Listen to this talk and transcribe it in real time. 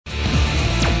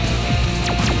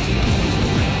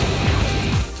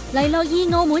黎諾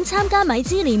懿澳門參加米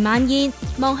芝蓮晚宴，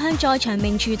望向在場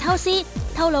名廚偷師，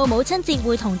透露母親節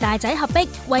會同大仔合璧，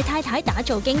為太太打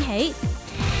造驚喜。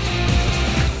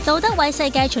杜德偉世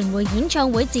界巡迴演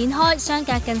唱會展開，相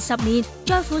隔近10年，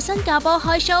再赴新加坡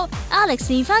開 show，Alex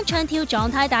連番唱跳狀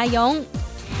態大勇。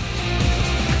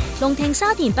龍庭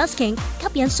沙田 busking 吸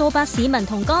引數百市民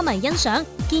同歌迷欣賞，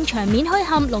見場面墟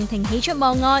冚，龍庭喜出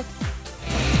望外。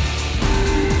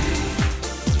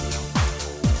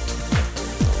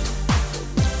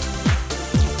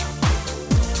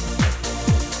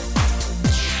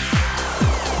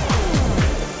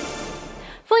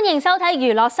歡迎收睇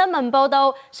娛樂新聞報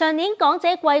道。上年港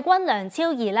姐季軍梁超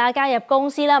儀啦加入公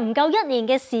司啦，唔夠1年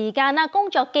嘅時間啦，工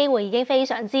作機會已經非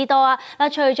常之多啊！嗱，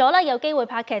除咗咧有機會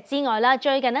拍劇之外啦，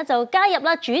最近咧就加入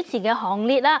啦主持嘅行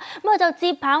列啦，咁佢就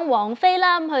接棒王菲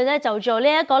啦，咁佢咧就做呢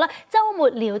一個啦週末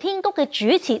聊天谷嘅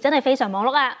主持，真係非常忙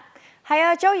碌啊！係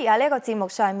啊 ，Joey 喺呢一個節目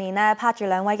上面咧，拍住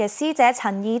兩位嘅師姐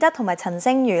陳義德同埋陳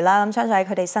星如啦，咁相信喺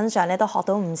佢哋身上咧都學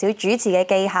到唔少主持嘅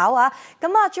技巧啊！咁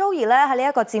啊，Joey 咧喺呢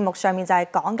一個節目上面就係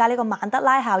講解呢個曼德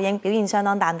拉效應，表現相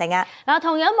當淡定啊！嗱，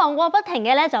同樣忙過不停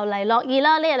嘅咧就黎諾懿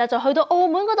啦，呢日咧就去到澳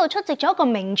門嗰度出席咗一個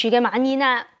名廚嘅晚宴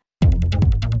啊！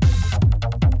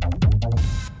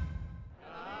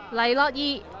黎諾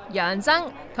懿、楊崢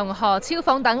同何超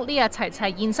鳳等呢日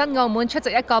齊現身澳門出席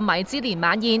一個米芝蓮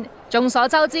晚宴。眾所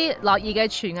周知，諾懿嘅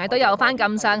廚藝都有翻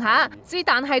咁上下，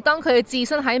但係當佢置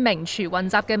身喺名廚混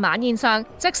雜嘅晚宴上，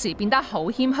即時變得好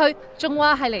謙虛，仲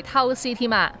話係嚟偷師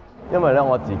添啊！因為咧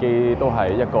我自己都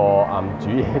係一個煮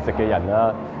嘢食嘅人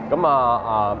啦，咁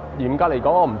嚴格嚟講，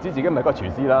我唔知自己係咪一個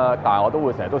廚師啦，但係我都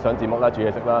會成日都上節目啦，煮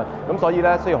嘢食啦，咁所以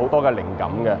咧需要好多嘅靈感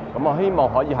嘅，咁我希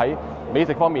望可以喺美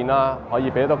食方面啦，可以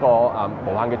俾多個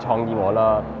無限嘅創意我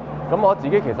啦。咁我自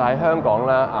己其實喺香港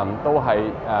咧，都係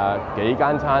幾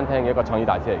間餐廳嘅一個創意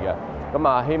大師嚟嘅。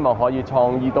咁希望可以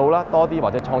創意到啦多啲，或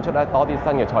者創出咧多啲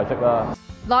新嘅菜式啦。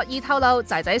諾懿透露，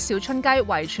仔仔小春雞遺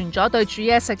傳咗對煮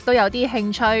嘢食都有啲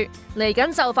興趣。嚟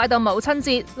緊就快到母親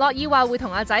節，諾懿話會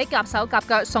同阿仔夾手夾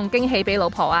腳送驚喜俾老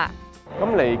婆啊！咁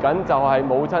嚟緊就係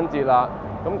母親節啦。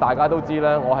咁大家都知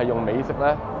咧，我係用美食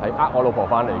咧係我老婆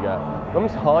翻嚟嘅。咁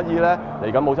所以咧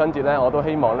嚟緊母親節咧，我都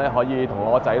希望咧可以同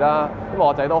我個仔啦，因為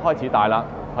我仔都開始大啦，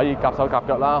可以夾手夾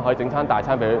腳啦，可以整餐大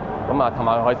餐俾佢，咁氹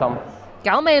下佢開心。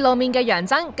久未露面嘅楊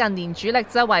崢近年主力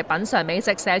周圍品嚐美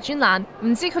食寫專欄，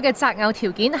唔知佢嘅擇偶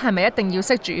條件係咪一定要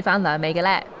識煮翻兩味嘅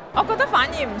呢？我覺得反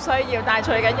而唔需要，但係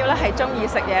最緊要咧係中意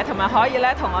食嘢，同埋可以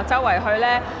咧同我周圍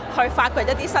去發掘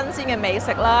一啲新鮮嘅美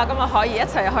食啦，咁啊可以一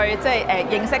齊去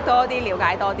認識多啲、了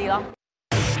解多啲咯。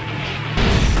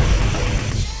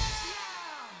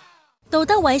杜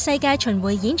德偉世界巡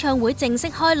迴演唱會正式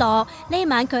開鑼，呢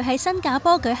晚佢喺新加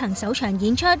坡舉行首場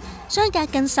演出，相隔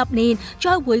近10年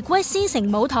再回歸獅城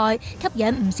舞台，吸引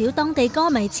唔少當地歌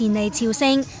迷前嚟朝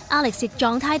聖。Alex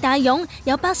狀態大勇，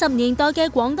由80年代嘅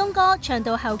廣東歌唱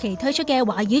到後期推出嘅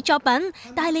華語作品，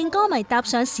帶領歌迷踏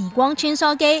上時光穿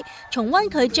梭機，重溫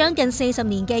佢將近40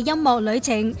年嘅音樂旅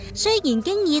程。雖然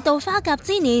經已到花甲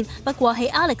之年，不過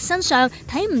喺 Alex 身上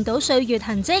睇唔到歲月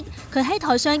痕跡，佢喺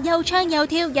台上又唱又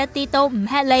跳，一啲都唔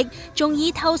吃力，仲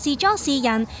以透視裝示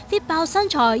人 fit 爆身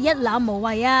材，一覽無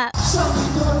遺啊！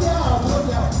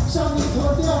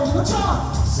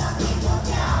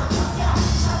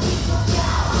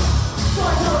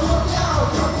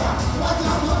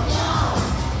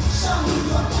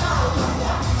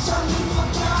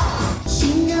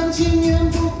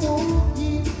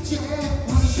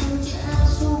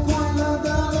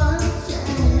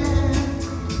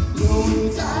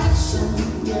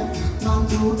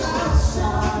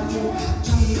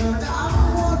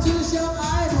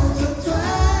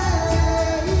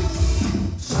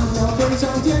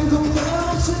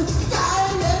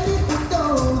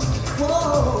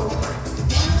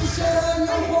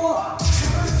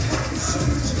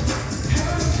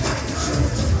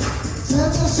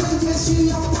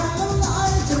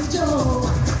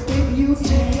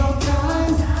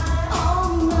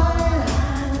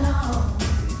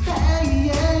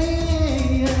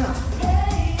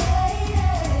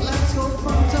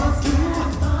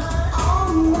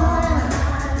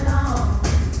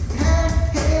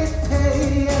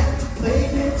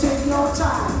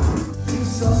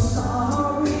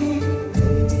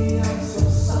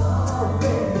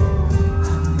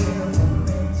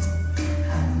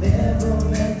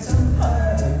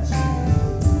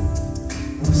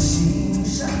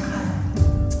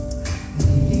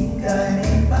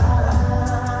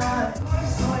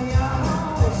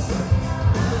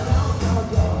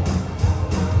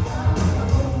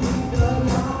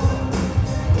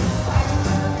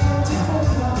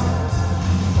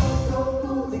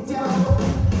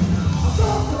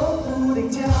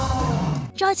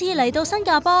再次嚟到新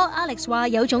加坡 ，Alex 話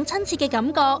有種親切嘅感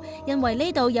覺，因為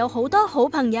呢度有好多好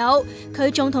朋友。佢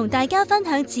仲同大家分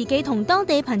享自己同當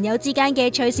地朋友之間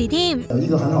嘅趣事添。有一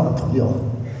個很好的朋友，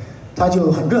他就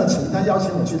很熱情，他邀請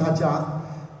我去他家，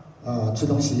吃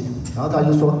東西，然後他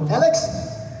就說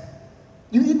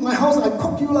 ：Alex，you eat my house，I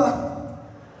cook you 啦。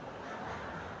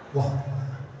哇！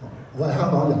我係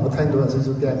香港人，我聽到有少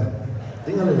少驚啊！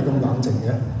點解你哋咁冷靜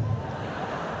嘅？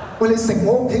喂，你食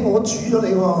我屋企，我煮咗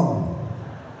你喎。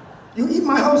You eat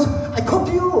my house，I cook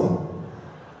you。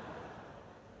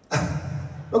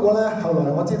不過咧，後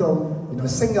來我知道原來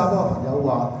新加坡嘅朋友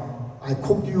話 I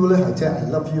cook you 咧係即係 I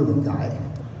love you 咁解，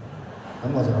咁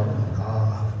我就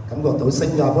感覺到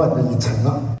新加坡人嘅熱情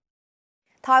啦。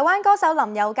台灣歌手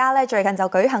林宥嘉咧最近就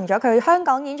舉行咗佢香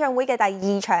港演唱會嘅第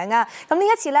2場啊！咁呢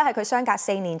一次咧係佢相隔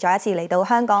4年再一次嚟到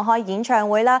香港開演唱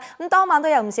會啦。咁當晚都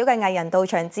有唔少嘅藝人到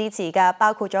場支持㗎，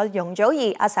包括咗容祖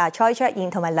兒、阿 Sa、蔡卓妍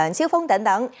同埋梁釗峰等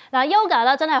等。嗱，Yoga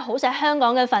啦真係好錫香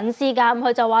港嘅粉絲㗎，咁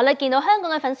佢就話咧見到香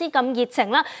港嘅粉絲咁熱情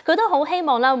啦，佢都好希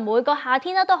望啦每個夏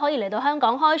天啦都可以嚟到香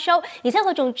港開 show， 而且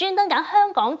佢仲專登揀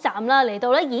香港站啦嚟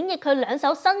到咧演繹佢2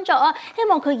首新作啊！希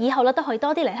望佢以後咧都可以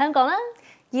多啲嚟香港啦。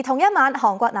而同一晚，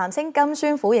韓國男星金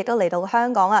宣虎亦都嚟到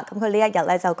香港啊！咁佢呢一日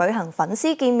咧就舉行粉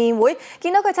絲見面會，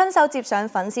見到佢親手接上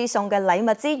粉絲送嘅禮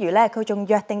物之餘咧，佢仲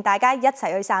約定大家一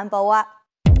齊去散步啊！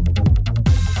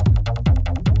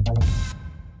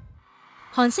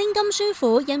韓星金宣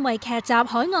虎因為劇集《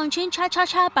海岸村叉叉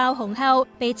叉》爆紅後，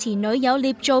被前女友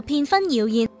捏造騙婚謠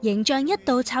言，形象一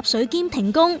度插水兼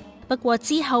停工。不過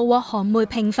之後獲韓媒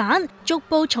平反，逐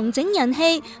步重整人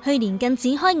氣。去年更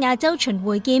展開亞洲巡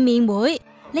迴見面會。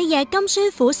呢日金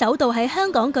宣虎首度喺香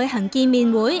港舉行見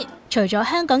面會，除咗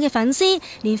香港嘅粉絲，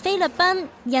連菲律賓、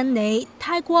印尼、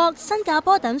泰國、新加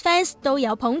坡等 fans 都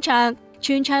有捧場，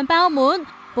全場爆滿。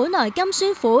本來金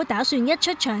宣虎打算一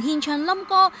出場獻唱冧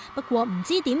歌，不過唔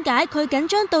知點解佢緊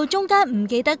張到中間唔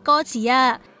記得歌詞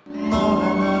啊！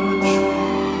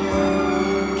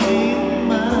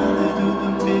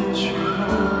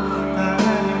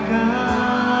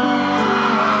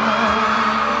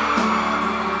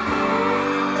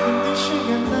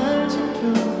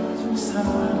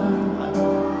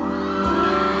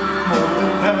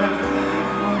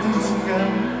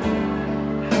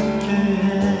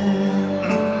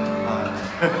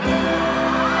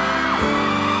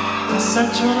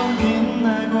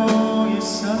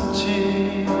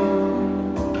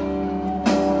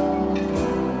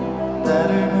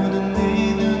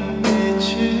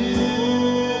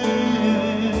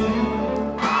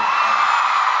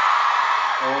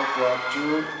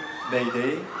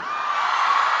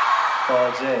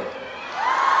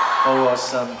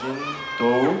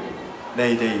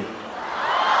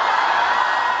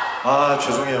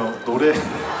죄송해요. 노래.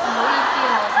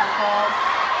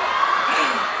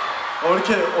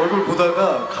 이렇게 얼굴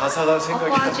보다가 가사가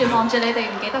생각이. 掛住望住你哋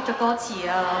唔記得咗歌詞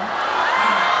啊。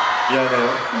 미안해요.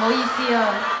 唔好意思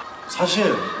啊。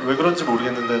 사실 왜 그런지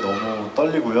모르겠는데 너무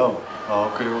떨리고요.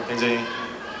 그리고 굉장히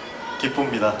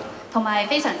기쁩니다. 同埋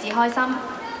非常之開心。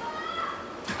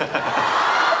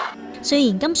雖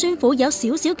然金宣虎有少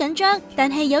少緊張，但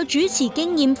係有主持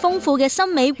經驗豐富嘅森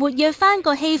美活躍翻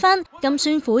個氣氛。金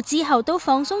宣虎之後都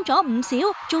放鬆咗唔少，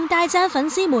仲大讚粉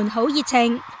絲們好熱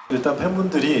情。 일단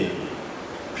팬분들이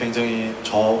굉장히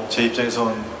제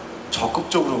입장에선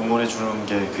적극적으로 응원해 주는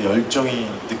게 그 열정이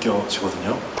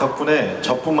느껴지거든요. 덕분에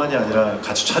저뿐만이 아니라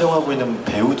같이 촬영하고 있는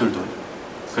배우들도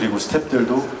그리고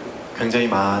스태프들도 굉장히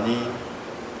많이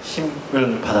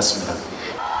힘을 받았습니다.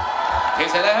 其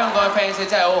實咧，香港嘅 fans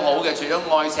真係好好嘅，除咗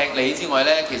愛錫你之外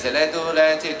咧，其實咧都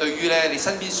咧即係對於咧你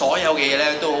身邊所有嘅嘢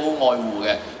咧都好愛護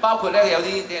嘅，包括咧有啲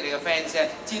即係你嘅 fans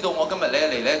咧，知道我今日咧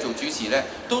嚟咧做主持咧，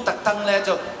都特登咧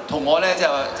就同我咧即係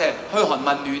噓寒問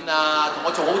暖啊，同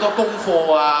我做好多功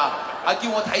課啊，叫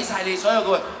我睇晒你所有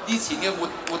嘅以前嘅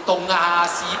活動啊、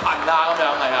視頻啊咁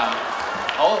樣係啊，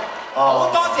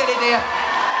好多謝你哋啊！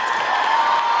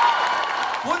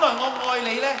本來我愛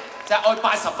你咧就係愛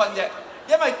80分啫。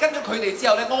 因為跟咗佢哋之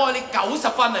後咧，我愛你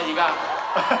90分啊！而家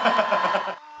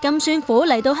金宣虎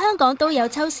嚟到香港都有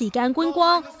抽時間觀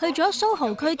光，去咗蘇豪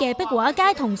區嘅壁畫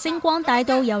街同星光大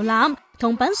道遊覽，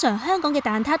同品嚐香港嘅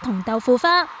蛋撻同豆腐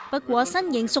花。不過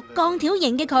身形屬鋼條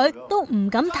型嘅佢都唔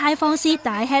敢太放肆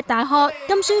大吃大喝。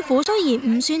金宣虎雖然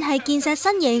唔算係健碩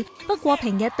身形，不過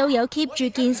平日都有 keep 住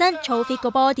健身，操 fit 個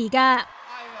body 㗎。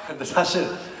 근데 사실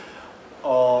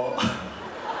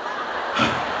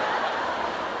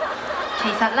其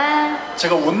實咧，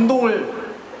 제가 운동을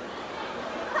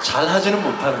잘 하지는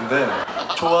못하는데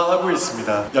좋아하고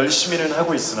있습니다. 열심히는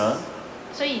하고 있으나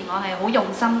雖然我係好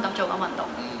用心咁做緊運動，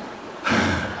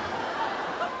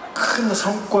 큰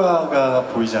성과가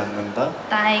보이지 않는다.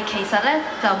 但係其實咧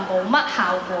就冇乜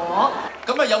效果。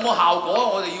咁啊有冇效果？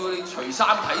我哋要你除衫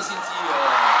睇先知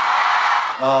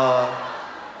㗎。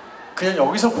그냥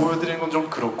여기서 보여드리는 건 좀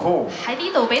그렇고. 喺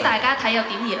呢度俾大家睇有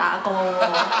點而那個喎。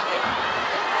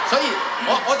所以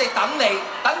我哋等你，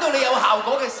等到你有效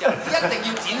果嘅時候，一定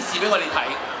要展示俾我哋睇。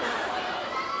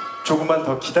조금만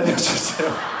더 기다려주세요.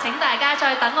 請大家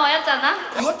再等我一陣啦。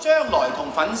如果將來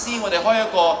同粉絲我哋開一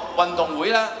個運動會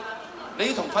啦，你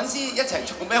要同粉絲一齊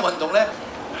做咩運動呢？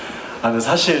 근데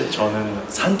사실 저는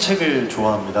산책을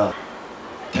좋아합니다.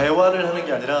 대화를 하는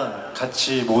게 아니라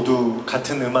같이 모두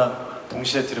같은 음악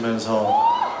동시에 들으면서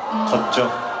걷죠.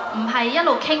 唔係一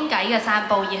路傾偈嘅散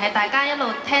步，而係大家一路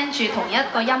聽住同一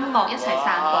個音樂一齊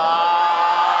散步。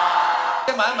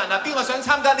問一問啊，邊個想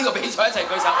參加呢個比賽一齊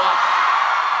舉手啊？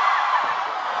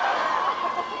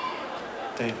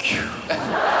 Thank you.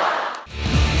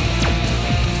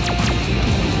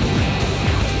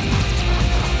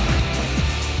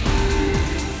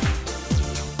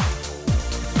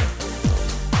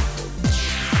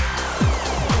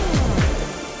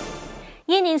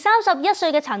 現年31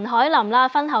歲嘅陳凱琳啦，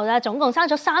婚後咧總共生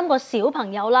咗3個小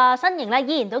朋友啦，身形咧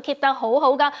依然都 keep 得好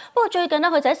好噶。不過最近咧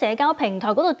佢就喺社交平台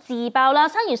嗰度自爆啦，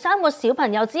生完3個小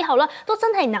朋友之後咧，都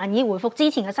真係難以回復之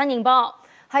前嘅身形噃。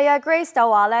係啊 ，Grace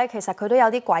就話咧，其實佢都有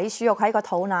啲鬼鼠肉喺個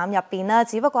肚腩入邊啦，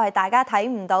只不過係大家睇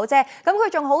唔到啫。咁佢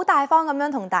仲好大方咁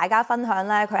樣同大家分享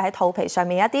咧，佢喺肚皮上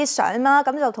面一啲相啦，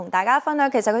咁就同大家分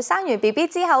享，其實佢生完 BB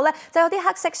之後咧，就有啲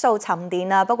黑色素沉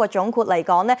澱啊。不過總括嚟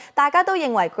講咧，大家都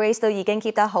認為 Grace 都已經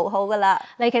keep 得好好噶啦。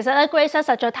其實咧 Grace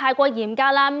實在太過嚴格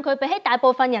啦，佢比起大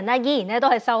部分人咧，依然咧都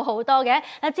係瘦好多嘅。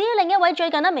至於另一位最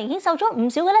近咧明顯瘦咗唔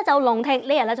少嘅咧，就龍婷，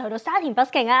呢日咧就去到沙田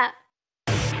busking 啊。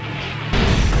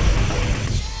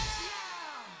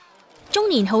中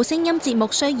年好聲音節目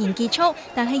雖然結束，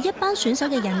但係一班選手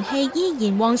嘅人氣依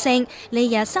然旺盛。呢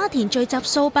日沙田聚集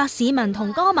數百市民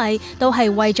同歌迷，都係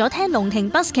為咗聽龍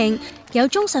婷 busking， 有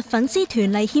忠實粉絲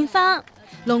團嚟獻花。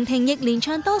龍婷亦連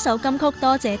唱多首金曲，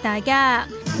多謝大家。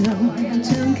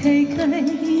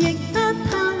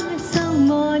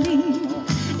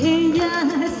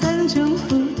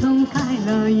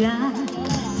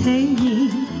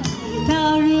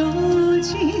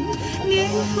年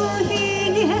复一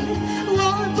年，我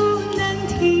不能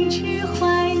停止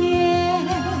怀念，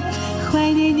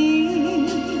怀念你，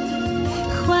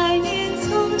怀念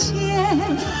从前。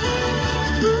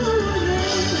不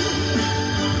能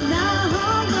那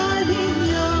么的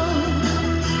有，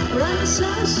让相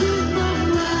思风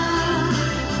啊，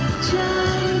站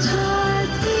着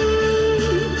听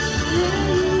人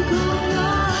共啊。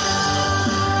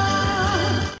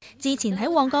之前喺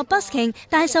旺角 busking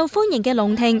大受歡迎嘅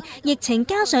龍婷，疫情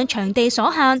加上場地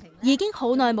所限，已經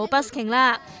好耐冇 busking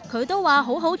啦。佢都話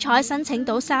好彩申請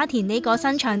到沙田呢個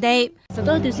新場地。實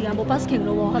都有段時間冇 busking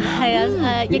咯喎，係咪？係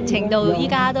啊，疫情到依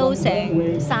家都成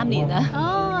3年啦。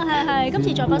哦，係，今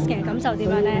次再 busking 感受點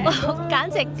樣咧？簡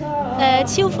直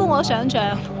超乎我想象，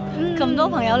咁多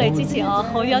朋友嚟支持我，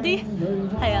我有啲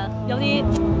係啊，有啲。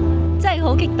真係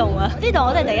好激動啊！呢度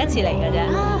我都係第一次嚟嘅啫，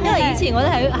因為以前我都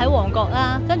喺旺角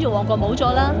啦，跟住旺角冇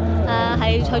咗啦，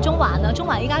係去中環啊，中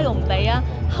環依家又唔俾啊。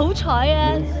好彩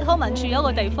啊，康文署有一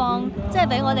個地方，即係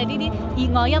俾我哋呢啲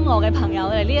熱愛音樂嘅朋友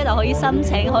嚟呢一度可以申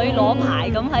請，可以攞牌，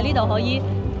咁喺呢度可以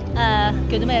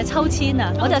叫做咩抽籤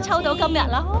啊，我就抽到今日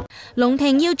啦。龍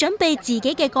婷要準備自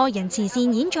己嘅個人慈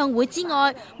善演唱會之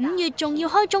外，5月仲要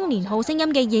開中年好聲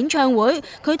音嘅演唱會，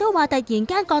佢都話突然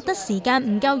間覺得時間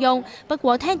唔夠用。不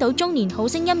過聽到中年好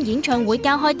聲音演唱會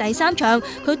加開第3場，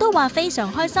佢都話非常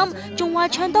開心，仲話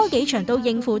唱多幾場都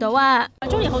應付到啊！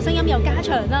中年好聲音又加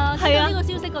場啦，聽到呢個消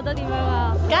息覺得點樣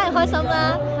啊？梗係開心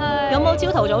啦！有冇朝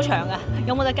頭早場啊？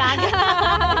有冇得加嘅？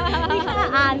依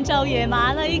家晏晝夜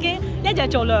晚啦，已經一日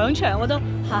做2場，我都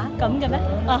咁嘅咩？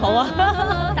好啊！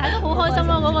大家都好開心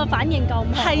咯，嗰個反應夠唔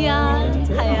係啊，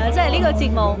即係呢個節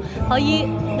目可以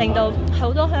令到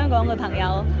好多香港嘅朋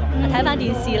友睇翻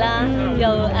電視啦，又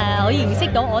可以認識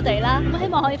到我哋啦。咁希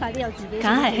望可以快啲有自己。梗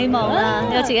係希望啦，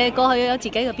有自己嘅歌，有自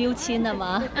己嘅標籤啊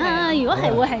嘛。如果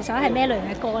係會係想係咩類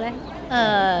型嘅歌咧？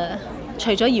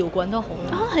除咗搖滾都好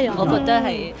啦。係啊，我覺得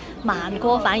係慢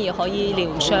歌反而可以療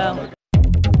傷。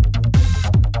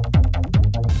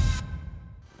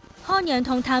漢陽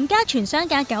同譚家傳相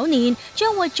隔9年，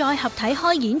將會再合體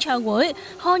開演唱會。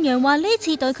漢陽話呢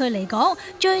次對佢嚟講，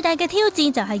最大嘅挑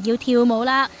戰就係要跳舞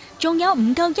啦。仲有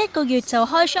唔夠1個月就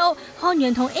開 show， 漢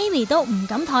陽同 Amy 都唔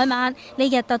敢怠慢，呢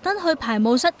日特登去排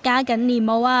舞室加緊練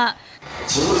舞啊！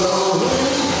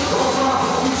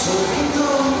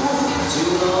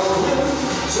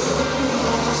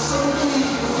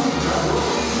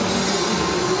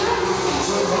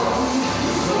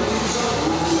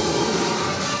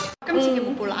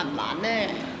難咧？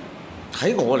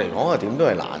喺我嚟講係點都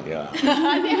係難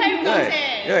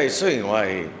㗎，因為雖然我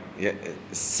係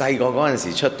細個嗰陣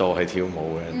時出道係跳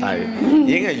舞嘅，但係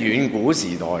已經係遠古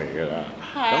時代嚟㗎啦。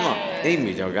咁啊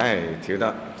Amy 就梗係跳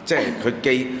得，即係佢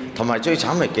記，同埋最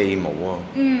慘係記舞啊！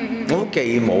我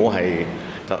記舞係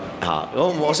嚇，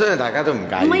我相信大家都唔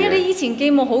介意。唔係啊，你以前記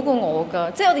舞好過我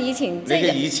㗎，即係我哋以前。你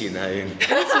嘅以前係？以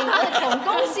前我哋同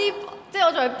公司。即係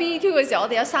我在 BQ 嘅時候，我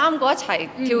哋有3個一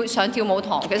齊上跳舞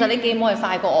堂。其實你記舞係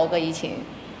快過我嘅以前。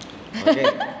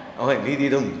我連呢啲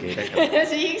都唔記得㗎。有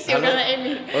時已經笑緊啦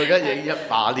Amy。我而家已經一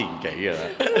把年紀㗎啦。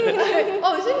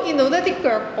我頭先見到呢啲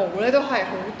腳步咧都係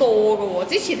好多㗎喎。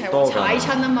之前係踩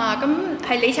親啊嘛，咁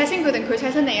係你踩親佢定佢踩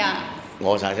親你啊？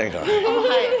我踩親佢。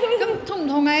係，咁痛唔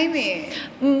痛啊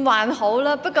Amy？還好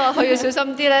啦，不過佢要小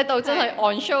心啲咧。到真係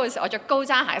on show 嘅時候，我着高踭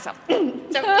鞋嘅時候，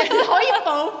就可以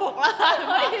報復啦。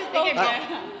你記唔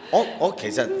記？我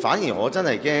其實反而我真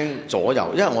係驚左右，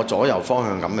因為我左右方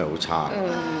向感係好差。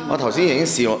我頭先已經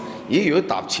試過，咦？如果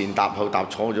踏前踏後踏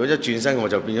錯咗，一轉身我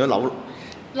就變咗扭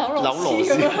螺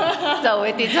絲，就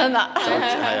會跌親啦。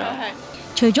係啊。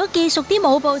除咗記熟啲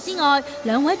舞步之外，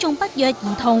兩位仲不約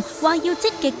而同話要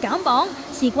積極減磅。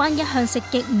事關一向食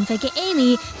極唔肥嘅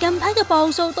Amy， 近排嘅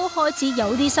磅數都開始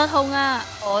有啲失控啊！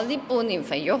我呢半年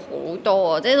肥咗好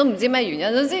多啊，即係都唔知咩原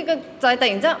因。總之就係突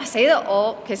然之間死得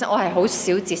我，其實我係好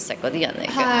少節食嗰啲人嚟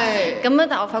嘅。係。咁樣，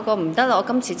但我發覺唔得啦，我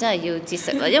今次真係要節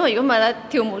食啦，因為如果唔係咧，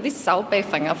跳舞啲手臂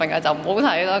揈下揈下就唔好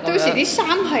睇啦。到時啲衫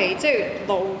係即係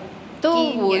露。都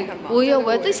會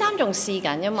啊，啲衫仲試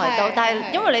緊，因為但係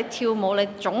因為你跳舞你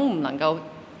總唔能夠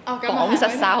綁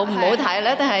實晒，好唔好睇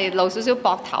咧？一定係露少少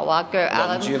膊頭啊、腳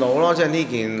啊。輪住露咯，即係呢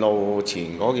件露前，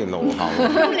嗰件露後。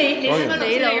咁你露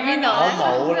邊度？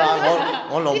我冇啦，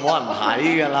我露冇人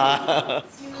睇㗎啦。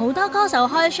好多歌手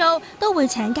開 show 都會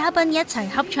請嘉賓一齊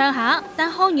合唱下，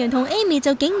但漢陽同 Amy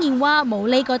就竟然話冇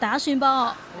呢個打算噃。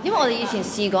因為我哋以前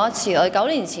試過一次，我哋9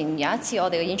年前有一次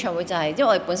我哋嘅演唱會就係，因為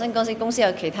我哋本身嗰陣時公司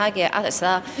有其他嘅 artist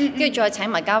啦，跟住再請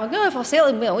埋嘉賓，跟住發死我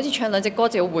哋每人好似唱2隻歌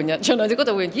就要換人，唱2隻歌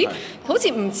就換人，咦？好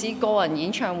似唔似個人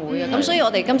演唱會啊！咁所以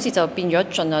我哋今次就變咗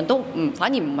盡量都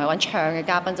反而唔係揾唱嘅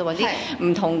嘉賓，就揾啲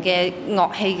唔同嘅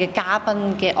樂器嘅嘉賓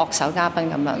嘅樂手嘉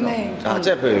賓咁樣咯。即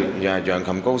係譬如揚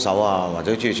琴高手啊，或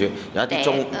者諸如此類，有一啲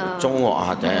中樂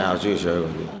啊、笛啊諸如此類嗰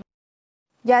啲。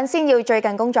楊千耀最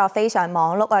近工作非常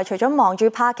忙碌啊！除咗忙住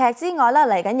拍劇之外咧，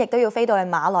嚟緊亦都要飛到去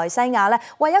馬來西亞咧，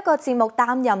為一個節目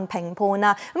擔任評判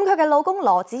啊！咁佢嘅老公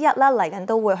羅子日咧嚟緊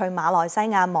都會去馬來西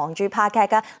亞忙住拍劇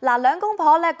噶。嗱，兩公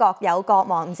婆咧各有各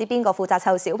忙，唔知邊個負責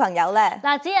湊小朋友咧？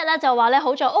嗱，子日咧就話咧，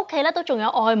好在屋企咧都仲有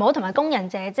外母同埋工人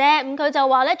姐姐，咁佢就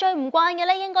話咧最唔慣嘅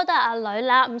咧應該都係阿女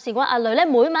啦。咁事關阿女咧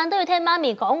每晚都要聽媽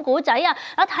咪講古仔啊！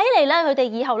睇嚟咧佢哋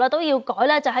以後咧都要改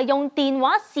咧，就係用電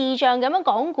話視像咁樣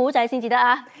講古仔先至得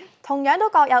啊！同樣都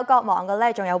各有各忙嘅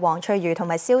咧，仲有黃翠如同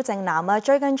埋蕭正楠啊。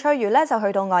最近翠如咧就去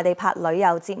到外地拍旅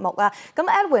遊節目啊。咁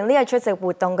Edwin 呢日出席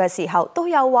活動嘅時候，都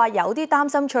有話有啲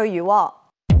擔心翠如喎。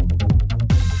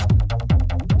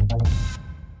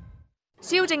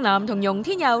蕭正楠同容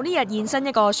天佑呢日現身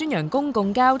一個宣揚公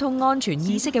共交通安全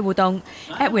意識嘅活動。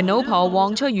Edwin 老婆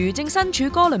黃翠如正身處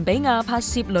哥倫比亞拍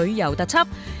攝旅遊特輯。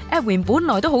Edwin 本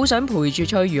來都好想陪住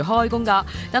翠如開工㗎，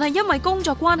但係因為工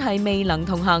作關係未能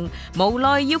同行，無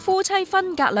奈要夫妻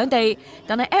分隔兩地。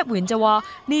但係 Edwin 就話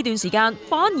呢段時間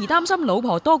反而擔心老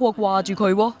婆多過掛住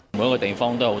佢喎。每一個地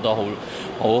方都有好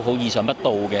多好意想不到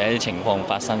嘅一啲情況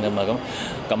發生㗎嘛，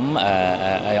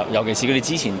尤其是佢哋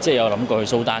之前即係有諗過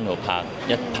去蘇丹度拍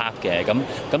一 part 嘅，咁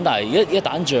但係一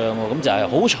打仗喎，咁就係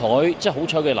好彩，即係好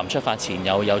彩佢臨出發前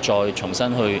又再重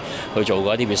新去做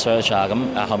過一啲 research 啊，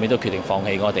咁後面都決定放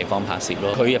棄嗰個地方拍攝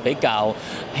咯。佢又比較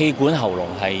氣管喉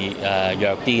嚨係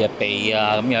弱啲嘅鼻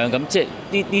啊咁樣，咁即係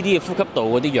呢啲呼吸道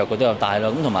嗰啲藥佢都有帶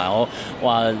咯，咁同埋我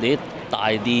話你帶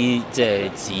啲即係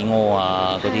止屙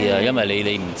啊嗰啲啊，因為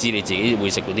你唔知你自己會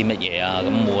食到啲乜嘢啊，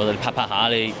咁我拍下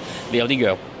你有啲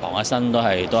藥傍下身都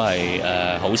係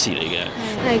好事嚟嘅。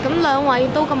係咁，兩位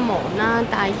都咁忙啦，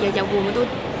但係日會唔會都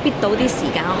逼到啲時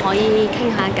間可以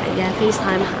傾下偈嘅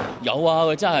FaceTime 下？有啊，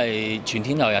佢真係全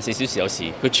天候24小時有事，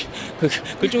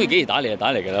佢中意幾時打嚟就打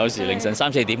嚟㗎啦。有時凌晨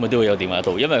3、4點佢都會有電話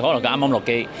到，因為可能佢啱啱落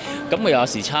機，咁佢又有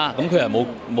時差，咁佢又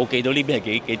冇記到呢邊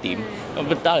係幾點，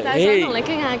咁打嚟。就係想同你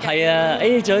傾下偈。係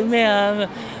啊，做咩啊？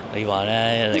你話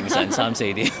咧凌晨3、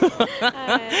4點，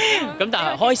咁但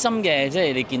係開心嘅，即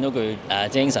係你見到佢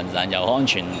精神神又安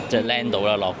全，即係 land 到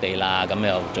啦、落地啦，咁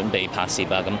又準備拍攝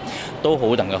啊，咁都好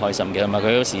戥佢開心嘅。同埋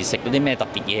佢有時食嗰啲咩特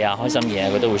別嘢啊、開心嘢啊，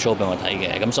佢都會 show 俾我睇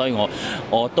嘅。咁所以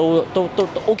我都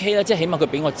OK 啦，即係起碼佢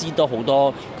俾我知多好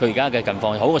多佢而家嘅近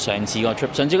況，好過上次個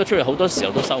trip。上次個 trip 好多時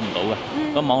候都收唔到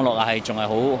嘅，個網絡係仲係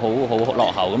好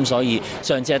落後，咁所以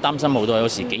上次係擔心好多，有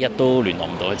時幾日都聯絡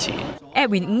唔到一次。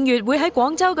Edwin 5月會喺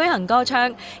廣州舉行歌唱，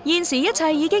現時一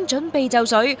切已經準備就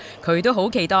緒，佢都好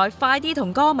期待快啲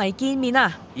同歌迷見面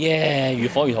啊！越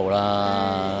火越好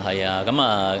啦，係啊，咁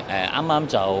啱啱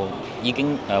就已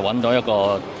經揾到一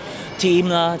個 team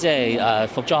啦，即係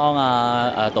服裝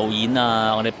啊、導演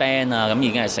啊、我哋 band 啊，咁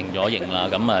已經係成咗型啦，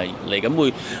咁嚟緊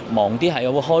會忙啲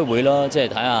係會開會咯，即係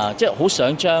睇下，即係好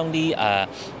想將啲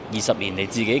20年嚟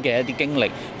自己嘅一啲經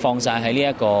歷放晒喺呢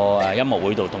一個音樂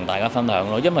會度同大家分享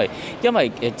咯，因為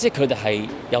即係佢哋係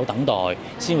有等待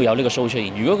先會有呢個 show 出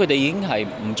現。如果佢哋已經係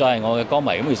唔再係我嘅歌迷，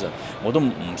咁其實我都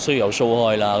唔需要有 show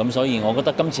開啦。咁所以我覺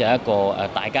得今次係一個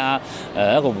大家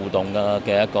一個互動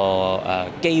嘅一個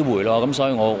機會咯。咁所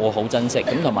以我好珍惜。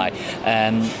咁同埋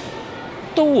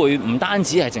都會唔單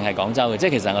止係淨係廣州嘅，即係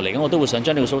其實我嚟緊我都會想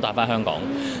將呢個 show 帶翻香港，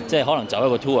即係可能走一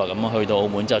個 tour 咁去到澳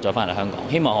門之後再翻嚟香港，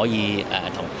希望可以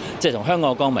同香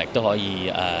港嘅歌迷都可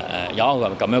以有一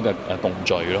個咁樣嘅共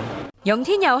聚咯。容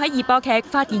天佑喺熱播劇《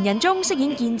發言人》中飾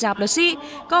演見習律師，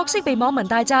角色被網民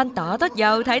大讚打得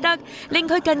又睇得，令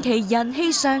佢近期人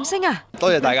氣上升啊！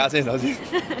多謝大家先，首先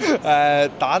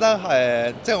打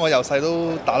得即係我由細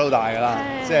都打到大㗎啦，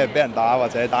即係俾人打或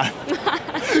者打，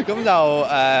咁就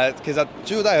其實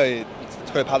主要都係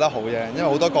佢哋拍得好啫，因為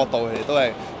好多角度佢哋都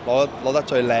係攞得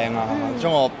最靚啊，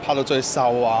將我拍到最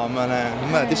瘦啊咁樣咧，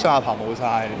咁啲雙下巴冇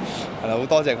晒，係啦，好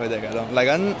多謝佢哋嘅咯。嚟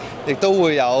緊亦都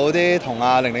會有啲同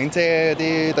阿玲玲姐嗰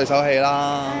啲對手戲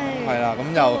啦，係啦，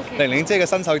咁又玲玲姐嘅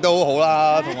身手亦都好好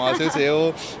啦，同我少少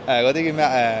嗰啲叫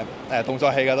咩動作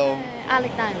戲嘅都。壓力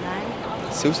大唔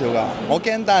大？少少㗎，我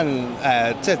驚等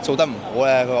人即係做得唔好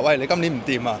咧，佢話喂你今年唔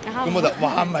掂啊，咁我就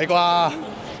哇唔係啩？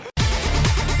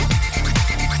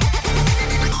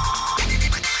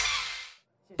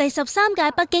第13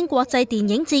屆北京國際電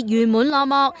影節圓滿落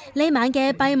幕，呢晚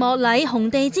嘅閉幕禮紅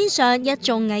地氈上，一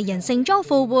眾藝人盛裝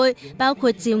赴會，包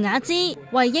括趙雅芝、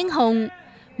惠英紅、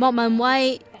莫文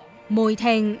蔚、梅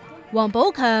婷、王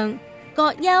寶強、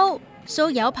葛優、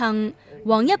蘇有朋、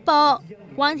王一博、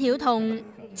關曉彤、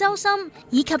周深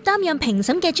以及擔任評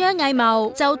審嘅張藝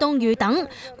謀、周冬雨等。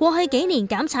過去幾年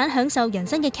減產享受人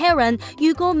生嘅 Karen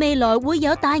預告未來會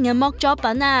有大銀幕作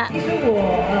品啊！其實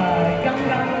我剛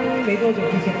剛沒多久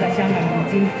之前在香港已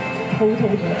經偷偷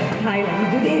地拍了一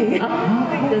部電影啊，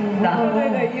真的？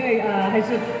對，因為還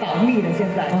是保密的，現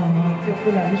在就不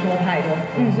能說太多。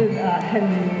是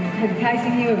很開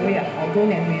心，因為我也好多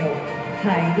年沒有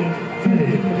拍電影，就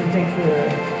是這次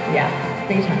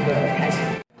非常的開心。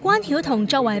關曉彤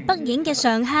作為北影嘅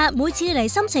常客，每次嚟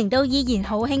心情都依然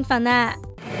好興奮啊！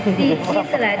第7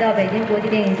次來到北京國際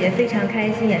電影節，非常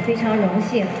開心，也非常榮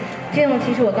幸。其實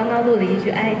我剛剛錄了一句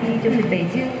ID， 就是北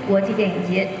京國際電影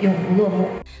節永不落幕。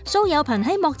蘇有朋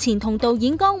喺幕前同導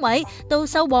演崗位都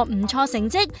收穫唔錯成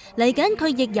績，嚟緊佢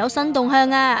亦有新動向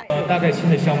啊！大概新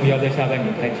的項目要在下半年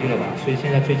開機了吧，所以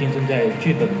現在最近正在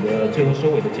劇本的最後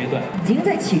收尾的階段。已經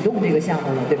在啟動這個項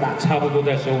目了，對吧？差不多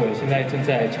在收尾，現在正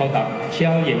在敲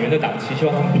演員的檔期，希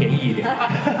望他們便宜一點。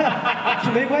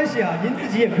沒關係啊，您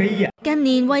自己也可以演。近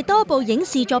年為多部影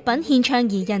視作品獻唱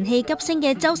而人氣急升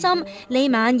嘅周深，呢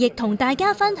晚亦同大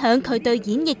家分享佢對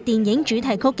演繹電影主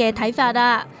題曲嘅睇法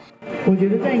啊！我覺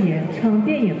得在演唱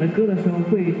電影的歌的時候，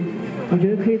我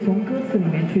覺得可以從歌詞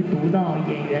裡面去讀到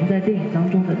演員在電影當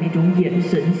中的那種眼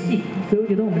神戲，所以我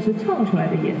覺得我們是唱出來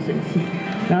的眼神戲，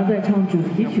然後在唱主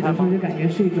題曲的時候就感覺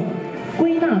是一種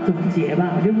歸納總結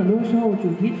吧。我覺得很多時候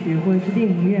主題曲或者是電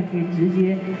影院可以直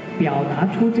接表達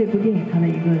出這部電影它的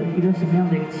一個什麼樣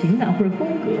的一個情感或者風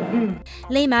格。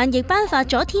呢晚亦頒發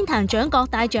咗天壇獎各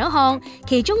大獎項，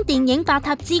其中電影《八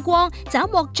塔之光》斬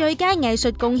獲最佳藝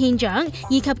術貢獻獎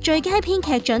以及最佳編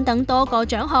劇獎等多個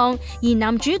獎項，而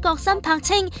男主角辛柏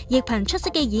青亦憑出色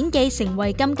嘅演技成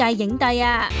為今屆影帝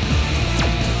啊！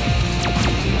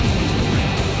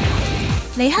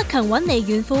李克勤揾嚟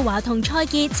袁富華同蔡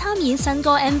潔參演新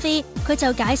歌 MV， 佢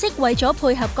就解釋為咗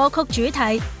配合歌曲主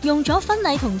題，用咗婚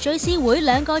禮同追思會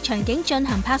兩個場景進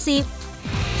行拍攝。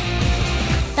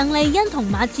鄧麗欣同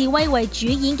馬志威為主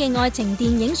演嘅愛情電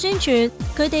影宣傳，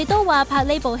佢哋都話拍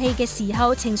呢部戲嘅時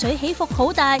候情緒起伏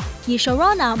好大，而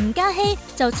Sharona 吳嘉熙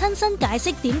就親身解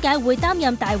釋點解會擔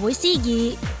任大會司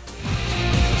儀。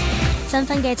新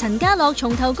婚嘅陳家樂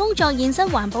從頭工作現身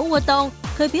環保活動，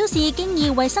佢佢表示已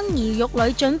經為生兒育女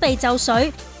準備就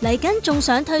緒，嚟緊仲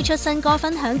想推出新歌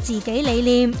分享自己理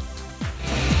念。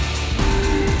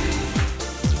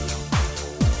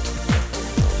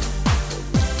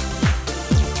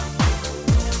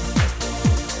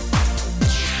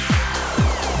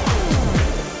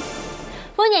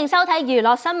歡迎收睇娛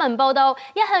樂新聞報道。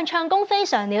一向唱功非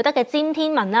常了得嘅詹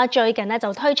天文啦，最近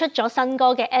就推出咗新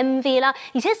歌嘅 MV 啦，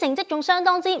而且成績仲相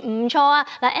當之唔錯啊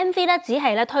！MV 只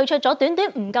係推出咗短短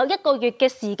唔夠1個月嘅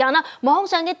時間啦，網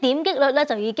上嘅點擊率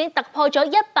就已經突破咗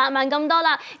100萬咁多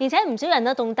啦，而且唔少人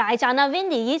都仲大讚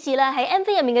Wendy 依次喺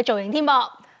MV 入面嘅造型添噃。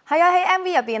係啊，喺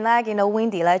MV 入邊見到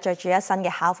Wendy 着住一身嘅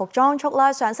校服裝束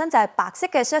啦，上身就係白色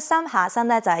嘅恤衫，下身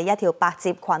就係一條白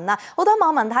褶裙啦。好多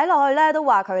網民睇落去都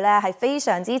話佢係非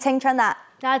常之青春啊！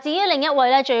至於另一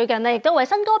位最近亦都為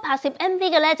新歌拍攝 MV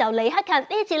嘅就李克勤，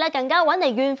呢次更加揾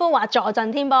嚟怨夫華助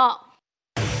陣添噃。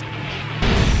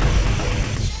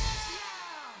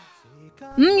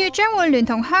5月將會聯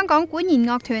同香港管弦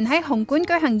樂團喺紅館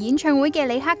舉行演唱會嘅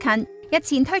李克勤，日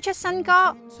前推出新歌，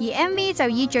而 MV 就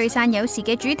以聚散有時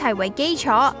嘅主題為基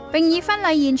礎，並以婚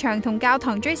禮現場同教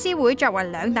堂追思會作為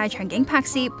2大場景拍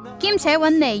攝，兼且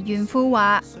揾嚟袁富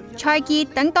華、蔡潔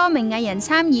等多名藝人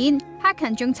參演。克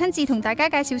勤仲親自同大家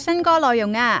介紹新歌內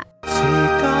容啊！時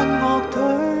間樂隊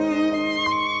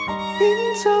演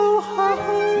奏下去，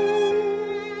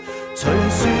隨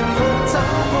旋律走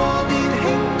過年輕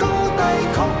高低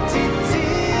曲折之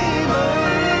旅，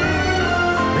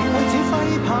命運似揮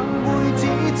棒會指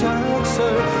着誰，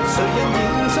誰人延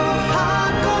續下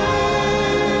句。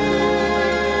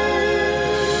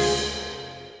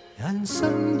人生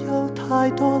有太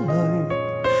多淚，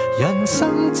人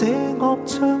生這樂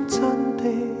章真的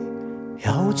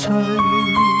有趣。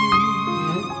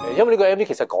因為呢個 MV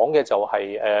其實講嘅就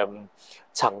係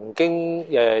曾經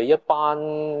一班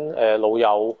老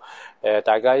友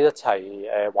大家一齊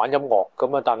玩音樂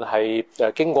咁啊，但係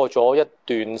經過咗一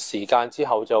段時間之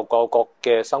後，就各個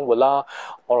嘅生活啦，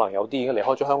可能有啲已經離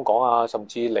開咗香港啊，甚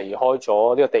至離開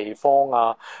咗呢個地方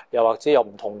啊，又或者有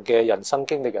唔同嘅人生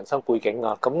經歷、人生背景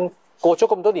啊，咁過咗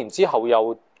咁多年之後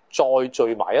又再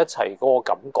聚埋一齊嗰個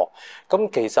感覺，咁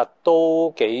其實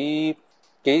都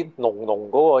幾濃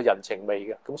嗰個人情味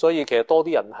嘅，咁所以其實多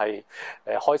啲人係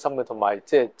開心嘅，同埋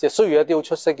即係需要一啲好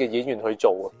出色嘅演員去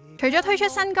做啊。除咗推出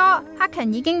新歌，克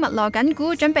勤已經密鑼緊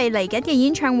鼓準備嚟緊嘅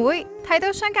演唱會。提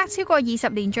到相隔超過20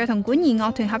年再同管弦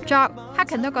樂團合作，克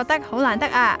勤都覺得好難得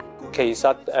啊。其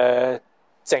實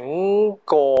整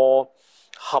個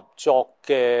合作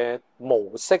嘅模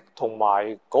式同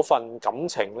埋嗰份感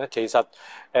情咧，其實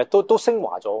都升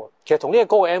華咗。其實同呢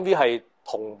個歌嘅 MV 係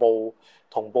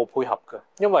同步配合嘅，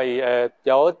因為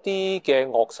有一啲嘅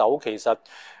樂手其實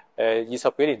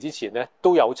20幾年之前咧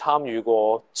都有參與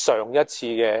過上一次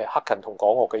嘅克勤同港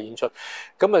樂嘅演出，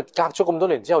咁啊隔咗咁多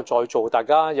年之後再做，大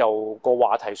家又個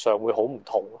話題上會好唔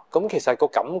同，咁其實個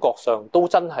感覺上都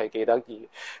真係幾得意。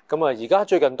咁啊而家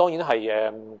最近當然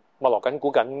係密鑼緊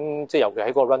鼓緊，即係尤其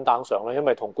喺個 run down 上咧，因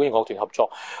為同管弦樂團合作，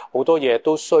好多嘢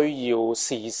都需要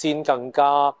事先更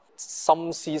加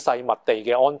心思細密地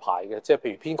嘅安排嘅，即係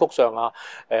譬如編曲上啊，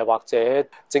或者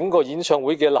整個演唱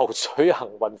會嘅流水行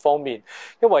運方面，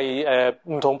因為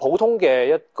唔同普通嘅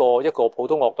一個普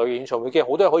通樂隊嘅演唱會，其實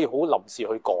好多嘢可以好臨時去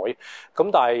改，咁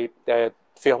但係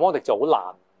Philharmonic就好難。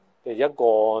一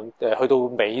個去到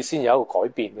尾先有一個改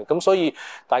變嘅，咁所以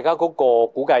大家嗰個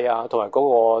估計啊，同埋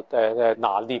嗰個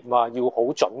拿捏啊，要好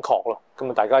準確咯。咁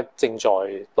啊，大家正在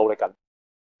努力緊。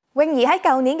泳兒喺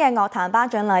舊年嘅樂壇頒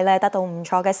獎禮得到唔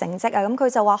錯嘅成績啊！咁佢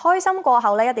就話開心過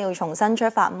後一定要重新出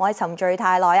發，唔可以沉醉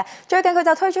太耐啊！最近佢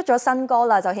就推出咗新歌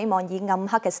啦，就希望以暗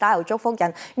黑嘅 style 祝福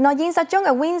人。原來現實中嘅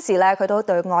Vincy 佢都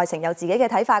對愛情有自己嘅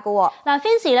睇法㗎喎。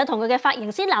Vincy 同佢嘅髮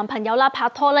型師男朋友拍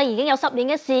拖已經有10年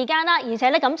嘅時間啦，而且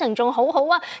感情仲好好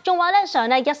啊，仲話想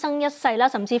一生一世啦，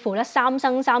甚至乎3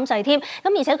生3世添。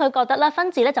咁而且佢覺得婚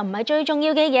事就唔係最重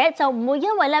要嘅嘢，就唔會因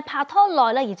為拍拖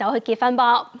耐而走去結婚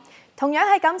噃。同樣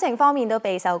喺感情方面都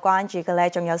備受關注嘅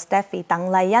仲有 Stephy 鄧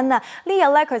麗欣啊！呢日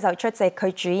佢就出席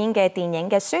佢主演嘅電影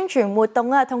嘅宣傳活動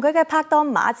啊，同佢嘅拍檔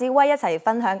馬志威一齊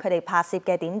分享佢哋拍攝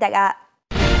嘅點滴啊！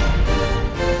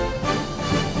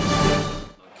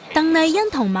鄧麗欣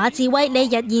同馬志威呢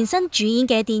日現身主演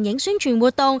嘅電影宣傳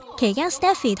活動期間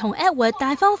 ，Stephy 同 Edward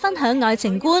大方分享愛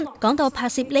情觀，講到拍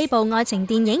攝呢部愛情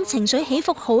電影情緒起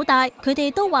伏好大，佢哋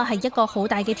都話係一個好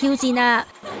大嘅挑戰啊！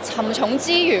沉重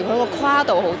之餘，佢個跨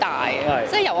度好大嘅，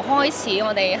即係由開始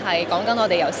我哋係講緊我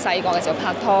哋由細個嘅時候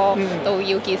拍拖，到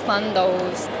要結婚，到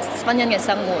婚姻嘅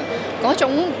生活，嗰種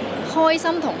開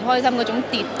心同唔開心嗰種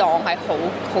跌宕係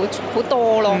好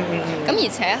多咯。咁而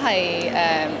且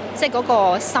係即係嗰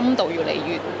個深度越嚟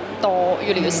越多，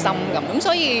越嚟越深咁。咁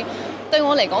所以對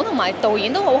我嚟講同埋導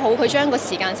演都好好，佢將個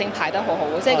時間性排得好好，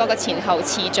即係嗰個前後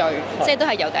次序，即係都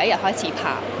係由第一日開始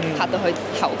拍到去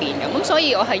後邊咁，所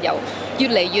以我係由越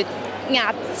嚟越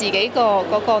壓自己嗰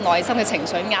個內心嘅情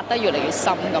緒壓得越嚟越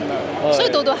深咁樣，所以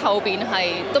到後邊係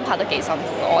都拍得幾辛苦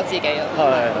我自己啊。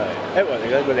係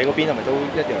Edward 你嗰邊係咪都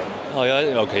一樣？係啊，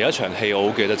尤其一場戲我好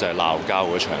記得就係鬧交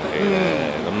嗰場戲咧，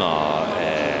咁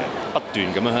不斷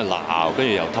咁樣去鬧，跟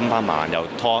住又吞翻慢，又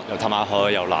拖又氹下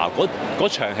去，又鬧，嗰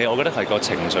場戲我覺得係個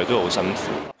情緒都好辛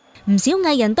苦。唔少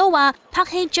藝人都話拍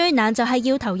戲最難就係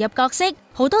要投入角色，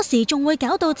好多時仲會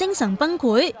搞到精神崩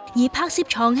潰，而拍攝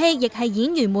床戲亦係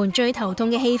演員們最頭痛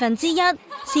嘅戲份之一。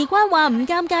事關話唔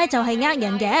尷尬就係呃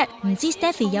人嘅，唔知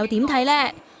Stephy 又點睇呢？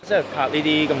即係拍呢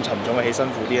啲咁沉重嘅戲辛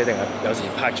苦啲咧，定係有時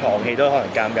拍床戲都可能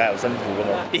尷尬又辛苦噶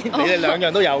嘛？你哋兩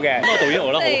樣都有嘅。咁導演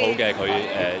我覺得好好嘅，佢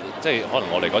即係可能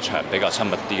我哋嗰場比較親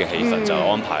密啲嘅戲份就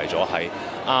安排咗喺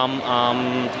啱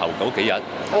頭嗰幾日，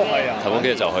頭嗰幾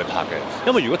日就去拍嘅。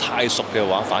因為如果太熟嘅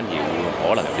話，反而會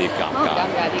可能有啲尷尬。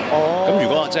咁如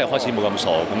果即係開始冇咁傻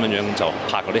咁樣就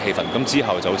拍嗰啲戲份，咁之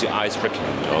後就好似 ice breaking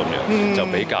咗咁樣，就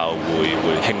比較會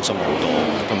輕鬆好多。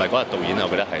同埋嗰日導演我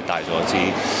覺得係帶咗支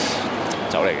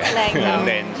酒嚟嘅，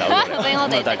靚酒俾我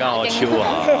哋大家可以超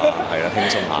下，係啦，輕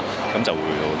鬆下，咁就會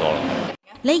好多啦。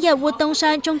呢日活動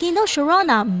上仲見到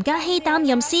Sharona 吳嘉熙擔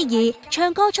任司儀，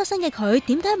唱歌出身嘅佢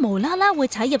點解無啦啦會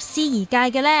踩入司儀界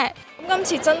嘅呢？咁今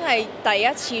次真係第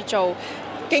一次做，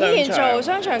竟然做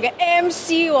商場嘅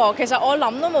MC 喎！其實我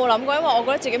諗都冇諗過，因為我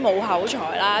覺得自己冇口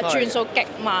才啦，轉數極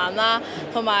慢啦，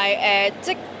同埋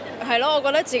即係咯，我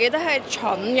覺得自己都係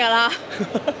蠢㗎啦，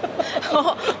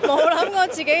我冇諗過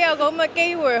自己有個咁嘅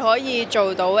機會可以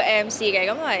做到 MC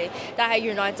嘅，但係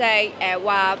原來就係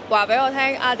話俾我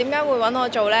聽啊，點解會揾我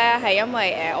做呢？係因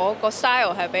為我個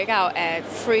style 係比較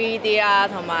free 啲啦，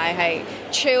同埋係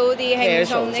chill 啲、輕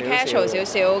鬆啲、casual 少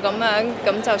少咁樣，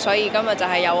咁就所以今日就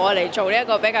係由我嚟做呢一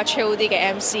個比較 chill 啲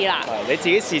嘅 MC 啦。你自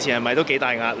己事前係咪都幾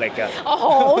大壓力㗎？我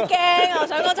好驚，我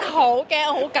想講真係好驚，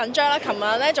我好緊張啦！琴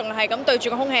日咧仲係咁對住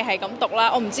個空氣係咁讀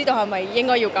啦，我唔知道係咪應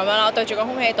該要咁樣啦，我對住個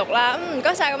空氣讀啦，唔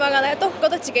該晒咁樣嘅咧，都覺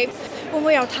得自己會唔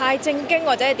會又太正經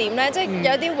或者係點咧？即係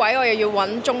有啲位我又要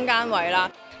揾中間位啦。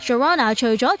Sharona 除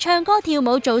咗唱歌跳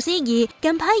舞做司儀，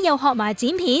近排又學埋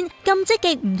剪片，咁積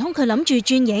極，唔通佢諗住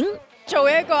轉型？做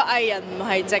一個藝人唔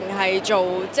係淨係做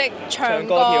即係唱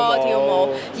歌跳舞，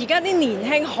而家啲年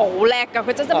輕好叻㗎，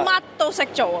佢真係乜都識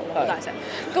做啊！好大聲。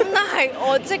咁但係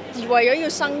我即係為咗要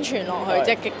生存落去，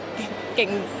即係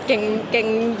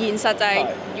勁現實就係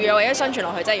如果為咗生存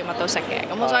落去，真係要乜都識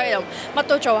嘅。咁所以就乜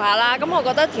都做下啦。咁我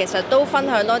覺得其實都分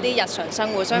享多啲日常生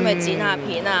活，所以咪剪下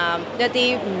片啊，一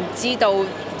啲唔知道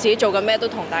自己做緊咩都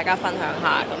同大家分享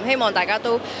下。咁希望大家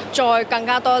都再更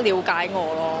加多了解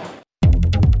我咯。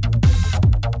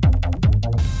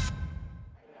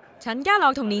陳家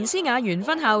樂同連詩雅完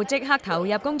婚後即刻投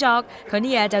入工作，佢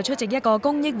呢日就出席一個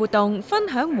公益活動，分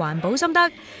享環保心得。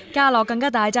家樂更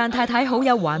加大讚太太好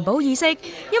有環保意識，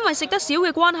因為食得少嘅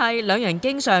關係，兩人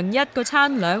經常一個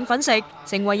餐兩份食，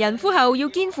成為人夫後要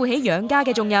肩負起養家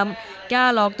嘅重任。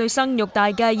家樂對生育大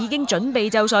計已經準備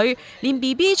就緒，連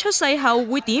BB 出世後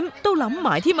會點都諗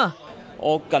埋添啊！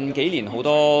我近幾年好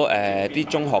多啲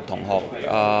中學同學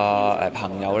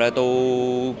朋友咧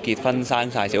都結婚生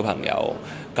晒小朋友，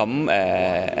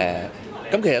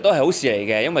咁其實都係好事嚟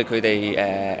嘅，因為佢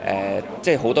哋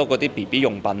即係好多嗰啲 BB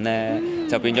用品咧，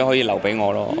就變咗可以留俾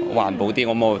我咯，環保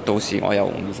啲，我到時我又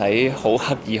唔使好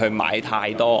刻意去買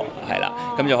太多，係啦，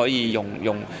咁就可以用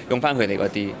翻佢哋嗰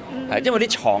啲，係因為啲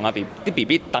床啊啲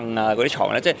BB 凳啊嗰啲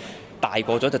床咧，即係大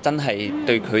個咗就真係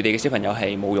對佢哋嘅小朋友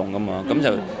係冇用噶嘛，咁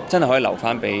就真係可以留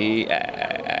翻俾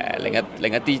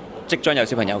另一啲即將有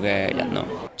小朋友嘅人咯。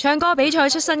唱歌比賽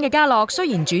出身嘅家樂雖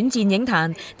然轉戰影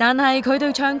壇，但係佢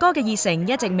對唱歌嘅熱誠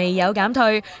一直未有減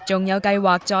退，仲有計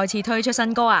劃再次推出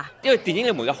新歌啊！因為電影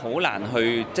嘅媒介好難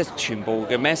去即係全部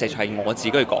嘅 message 係我自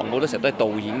己去講，好多時候都係導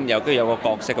演跟住有個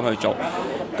角色咁去做。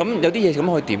咁有啲嘢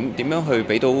咁去點樣去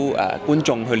俾到觀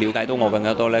眾去了解到我更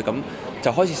加多呢？咁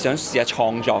就開始想試下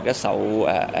創作一首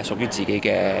屬於自己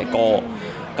嘅歌，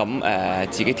咁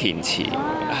自己填詞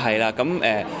係啦，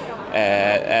咁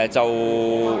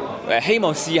就希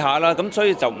望試下啦，咁所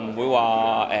以就唔會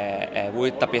話會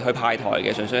特別去派台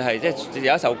嘅，純粹係即係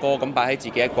有一首歌咁擺喺自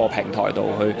己一個平台度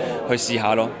去試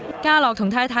下咯。家樂同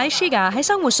太太 Sugar 喺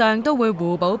生活上都會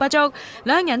互補不足，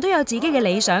兩人都有自己嘅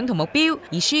理想同目標，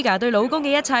而 Sugar 對老公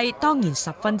嘅一切當然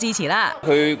十分支持啦。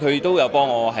佢都有幫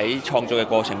我喺創作嘅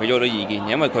過程俾咗好多意見，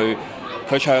因為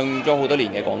佢唱咗好多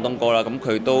年嘅廣東歌啦，咁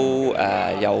佢都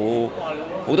有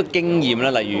好多經驗啦，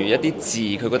例如一啲字，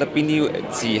佢覺得邊啲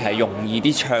字係容易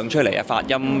啲唱出嚟啊，發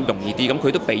音容易啲，咁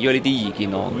佢都俾咗呢啲意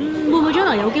見我。會唔會將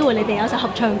來有機會你哋有首合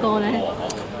唱歌咧？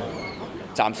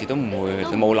暫時都唔會，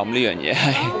冇諗呢樣嘢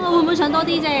係。會唔會想多啲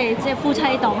即係夫妻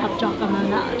檔合作咁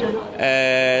樣啊？將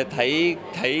來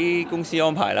睇公司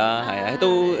安排啦，係啊，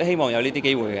都希望有呢啲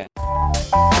機會嘅。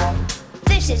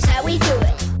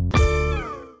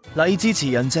勵志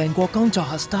詞人鄭國江作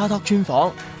客 StarTalk 專訪，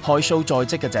開 show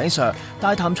在即嘅井 Sir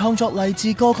大談創作勵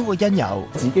志歌曲嘅因由。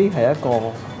自己係一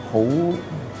個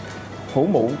好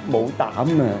冇膽啊，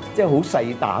即係好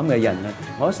細膽嘅人啊！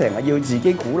我成日要自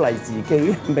己鼓勵自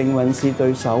己，命運是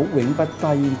對手，永不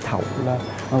低頭啦。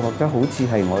我覺得好似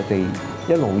係我哋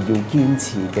一路要堅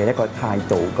持嘅一個態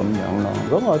度咁樣咯。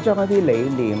如果我將一啲理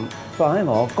念放喺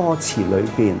我歌詞裏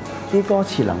邊，啲歌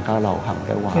詞能夠流行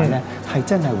嘅話咧，係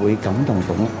真係會感動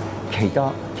到其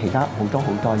他好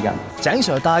多人。井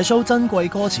Sir 大 show 珍貴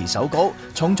歌詞手稿，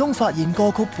從中發現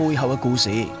歌曲背後嘅故事。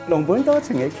儂本多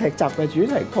情嘅劇集嘅主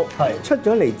題曲出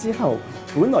咗嚟之後，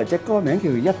本來隻歌名叫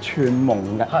做一串夢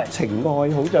嘅，情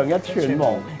愛好像一串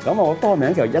夢，咁我歌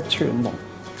名就一串夢。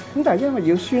咁但係因為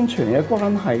要宣傳嘅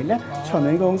關係咧，唱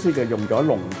片公司就用咗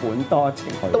儂本多情。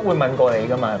都會問過你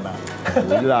㗎嘛，係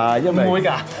咪？會啦，因為唔會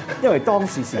㗎，因為當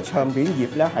時唱片業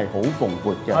咧係好蓬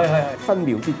勃嘅，分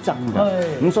秒必爭嘅，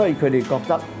咁所以佢哋覺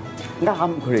得啱，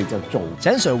佢哋就做。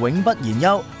井 Sir 永不言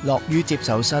休，樂於接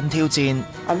受新挑戰。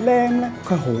阿 Lam 咧，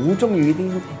佢好中意啲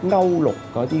歐陸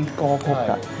嗰啲歌曲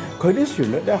㗎。佢啲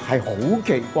旋律咧係好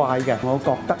奇怪嘅，我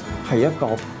覺得係一個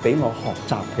俾我學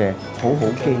習嘅好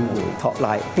機會。托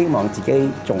賴希望自己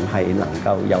仲係能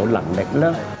夠有能力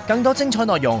啦。更多精彩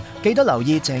內容，記得留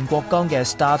意鄭國江嘅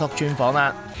StarTalk 專訪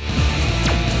啦。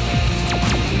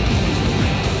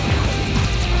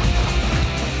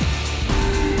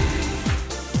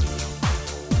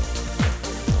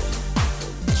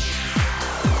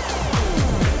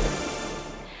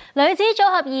女子組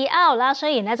合 2R 啦，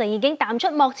雖然咧就已經淡出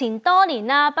幕前多年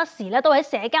啦，不時咧都喺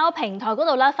社交平台嗰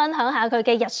度啦分享下佢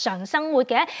嘅日常生活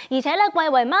嘅，而且咧貴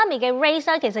為媽咪嘅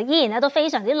Race 其實依然咧都非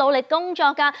常之努力工作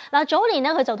㗎。嗱，早年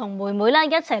咧佢就同妹妹咧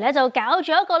一齊咧就搞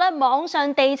咗一個咧網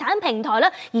上地產平台啦，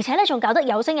而且咧仲搞得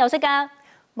有聲有色㗎。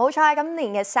冇錯，今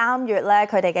年嘅3月咧，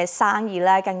佢哋嘅生意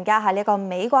咧更加喺呢個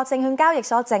美國證券交易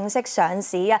所正式上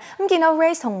市啊！咁見到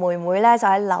Race 同妹妹咧就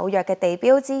喺紐約嘅地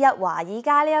標之一華爾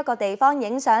街呢一個地方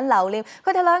影相留念。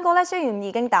佢哋兩個咧雖然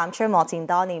已經淡出幕前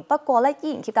多年，不過咧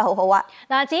依然 keep 得好好啊！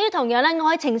嗱，至於同樣咧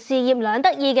愛情事業兩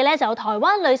得意嘅咧，就有台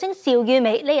灣女星邵雨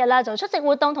薇呢日啦就出席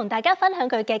活動，同大家分享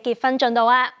佢嘅結婚進度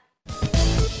啊！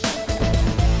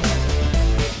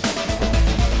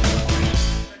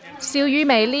邵雨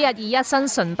薇呢日以一身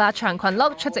純白長裙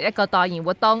look 出席一個代言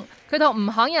活動，佢同吳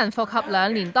慷仁復合2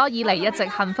年多以嚟一直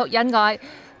幸福恩愛，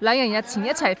兩人日前一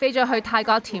齊飛咗去泰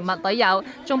國甜蜜旅遊，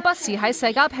仲不時喺社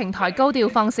交平台高調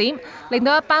放閃，令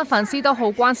到一班粉絲都好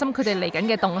關心佢哋嚟緊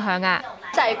嘅動向啊！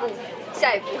下一步。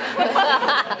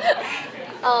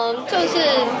就是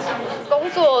工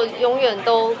作永遠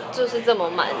都就是這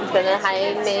麼滿，可能還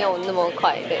沒有那麼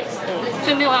快，對。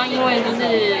所以沒有要因為就是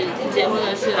結婚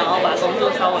的事，然後把工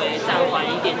作稍微暫緩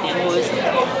一點點，或者什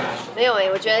麼？沒有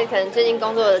我覺得可能最近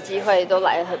工作的機會都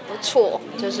來得很不錯，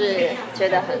就是覺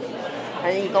得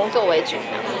很以工作為主。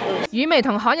雨薇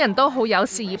同慷仁都好有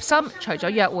事業心，除咗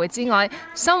約會之外，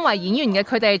身為演員嘅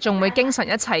佢哋仲會經常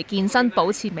一齊健身，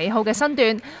保持美好嘅身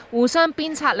段，互相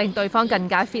鞭策，令對方更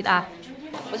加 fit 啊！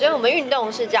我覺得我們運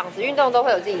動是這樣子，運動都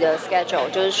會有自己的 schedule，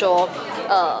就是說，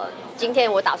今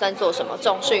天我打算做什麼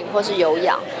重訓或是有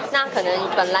氧，那可能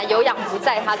本來有氧不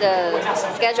在他的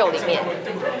schedule 裡面，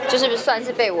就是算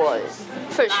是被我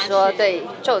push 說對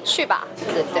就去吧，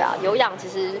對啊，有氧其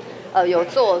實有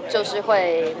做就是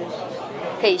會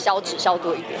可以消脂消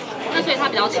多一點。那所以他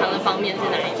比較強的方面是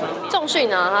哪一方面？重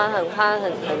訓啊，他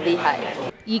很厲害。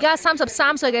而家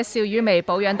33歲嘅邵雨薇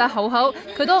保養得好好，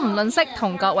佢都唔吝嗇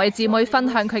同各位姊妹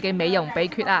分享佢嘅美容秘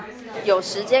訣啊！有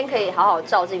時間可以好好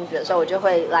照鏡子的時候，我就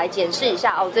會來檢視一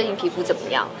下最近皮膚怎麼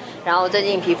樣，然後最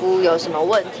近皮膚有什麼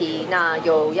問題，那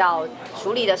有要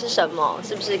處理的是什麼？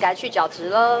是不是該去角質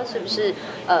了？是不是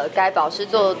該保濕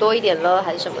做多一點了，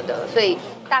還是什麼的？所以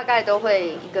大概都會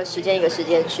一個時間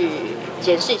去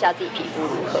檢視一下自己皮膚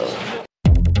如何。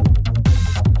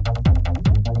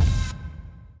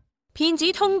騙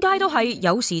子通街都係，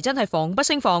有時真係防不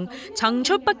勝防，層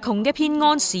出不窮嘅騙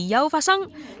案時有發生。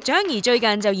蔣怡最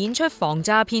近就演出防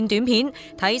詐騙短片，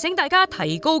提醒大家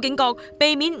提高警覺，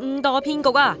避免誤墮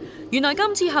騙局啊！原來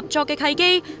今次合作嘅契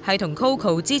機係同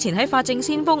Coco 之前喺法證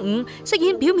先鋒5飾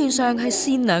演表面上係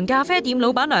善良咖啡店老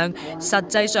闆娘，實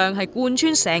際上係貫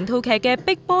穿成套劇嘅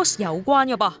Big Boss 有關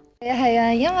嘅噃。係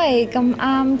啊，因為咁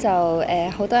啱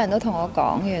就好多人都同我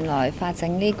講，原來發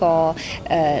整呢個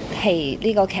戲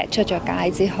呢個劇出咗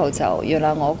街之後，就原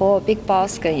來我嗰個 Big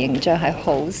Boss 嘅形象係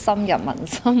好深入民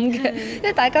心嘅，因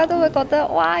為大家都會覺得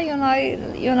哇，原來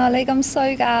你咁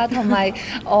衰㗎，同埋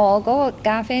我嗰個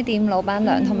咖啡店老闆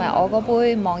娘同埋我嗰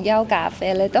杯忘憂咖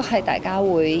啡咧，都係大家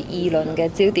會議論嘅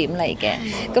焦點嚟嘅。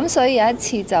咁所以有一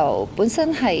次就本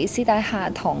身係私底下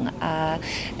同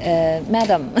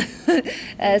Madam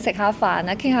食下飯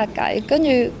啊，傾下偈，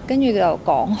跟住就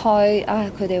講開啊，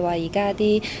佢哋話而家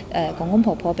啲公公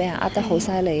婆婆俾人呃得好犀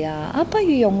利啊！不如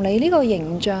用你呢個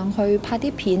形象去拍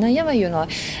啲片啦，因為原來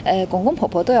公公婆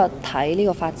婆都有睇呢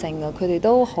個法證㗎，佢哋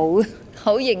都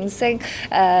好認識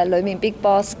裡面 Big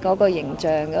Boss 嗰個形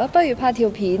象嘅，不如拍條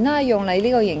片啦，用你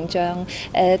呢個形象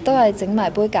都係整埋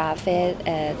杯咖啡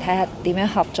睇下點樣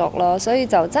合作咯，所以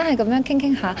就真係咁樣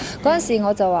傾下。嗰陣時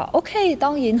我就話 OK，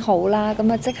 當然好啦，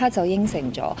咁啊即刻就應承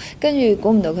咗，跟住估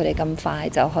唔到佢哋咁快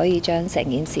就可以將成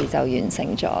件事就完成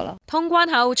咗咯。通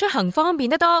關後出行方便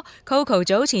得多 ，Coco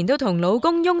早前都同老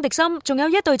公翁迪森仲有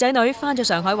一對仔女返咗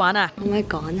上海玩啊！可唔可以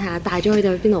講下帶咗佢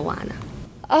哋去邊度玩啊？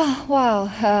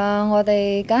我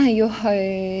哋梗係要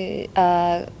去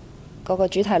嗰個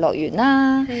主題樂園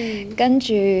啦，跟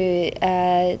住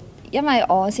因為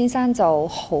我先生就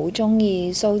好中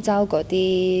意蘇州嗰啲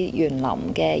園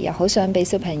林嘅，又好想俾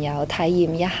小朋友體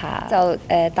驗一下，就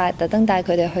特登帶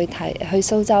佢哋去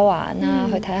蘇州玩啦，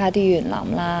去睇下啲園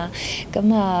林啦，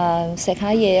咁啊食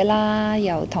下嘢啦，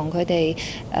又同佢哋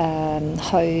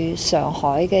去上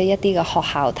海嘅一啲嘅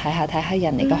學校睇下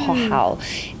人哋嘅學校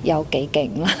有幾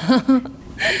勁啦。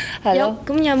係咯，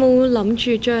咁有冇諗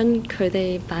住將佢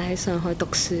哋擺喺上海讀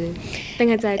書，定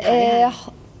係就係睇下？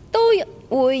都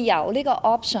會有呢個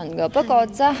option 㗎，不過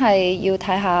真係要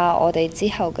睇下我哋之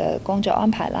後嘅工作安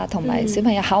排啦，同埋小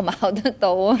朋友考唔考得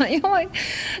到啊？因為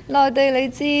內地你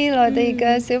知，內地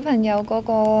嘅小朋友嗰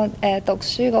個讀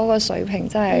書嗰個水平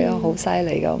真係好犀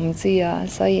利㗎，唔知啊，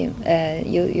所以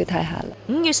要睇下啦。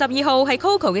5月12號係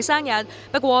Coco 嘅生日，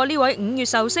不過呢位5月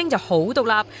壽星就好獨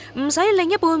立，唔使另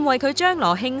一半為佢張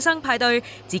羅慶生派對，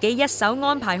自己一手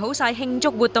安排好晒慶祝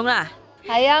活動啦。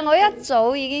係啊，我一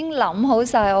早已經諗好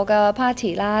晒我嘅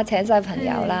party 啦，請晒朋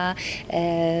友啦，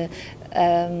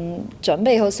準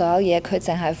備好所有嘢，佢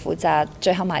淨係負責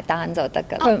最後埋單就得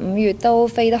㗎。佢5月都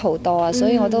飛得好多啊，所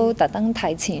以我都特登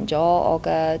提前咗我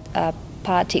嘅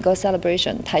party 個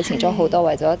celebration 提前咗好多，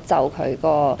為咗就佢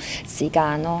個時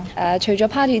間咯。除咗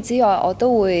party 之外，我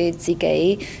都會自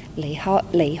己離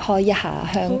開一下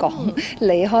香港，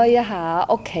離開一下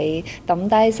屋企，抌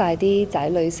低晒啲仔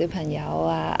女小朋友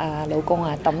老公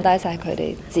啊，抌低晒佢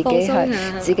哋，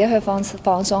自己去放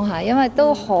鬆下，因為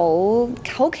都好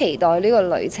期待呢個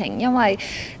旅程，因為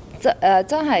真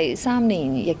係3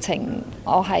年疫情，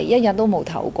我係一日都冇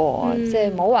唞過，即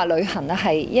係唔好話旅行啦，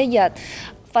係一日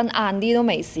瞓晏啲都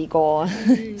未試過，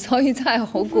所以真係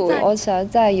好攰。我想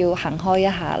真係要行開一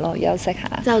下咯，休息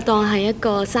下。就當係一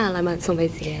個生日禮物送俾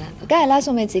自己啦。梗係啦，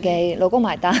送俾自己，老公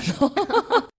埋單咯。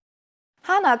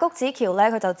Hannah 谷子喬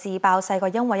咧，佢就自爆細個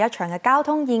因為一場嘅交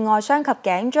通意外傷及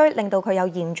頸椎，令到佢有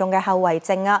嚴重嘅後遺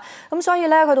症啊！咁所以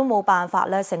咧，佢都冇辦法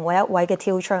咧成為一位嘅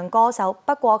跳唱歌手。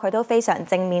不過佢都非常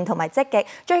正面同埋積極，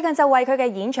最近就為佢嘅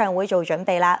演唱會做準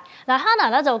備啦。嗱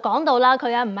 ，Hannah 咧就講到啦，佢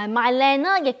唔係賣靚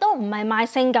啦，亦都唔係賣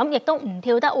性感，亦都唔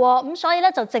跳得喎。咁所以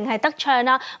咧就淨係得唱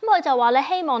啦。咁佢就話咧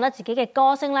希望咧自己嘅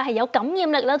歌聲咧係有感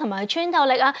染力啦，同埋穿透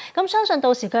力啊。咁相信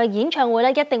到時佢嘅演唱會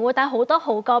咧一定會帶好多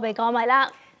好歌俾歌迷啦。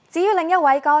至於另一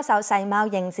位歌手細貓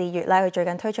應智越咧，佢最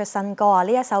近推出新歌啊！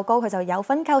呢一首歌佢就有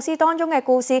份構思當中嘅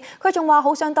故事，佢仲話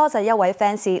好想多謝一位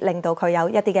fans， 令到佢有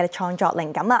一啲嘅創作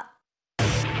靈感啊！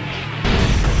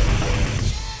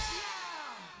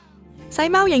細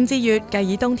貓應智越繼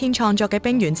以冬天創作嘅《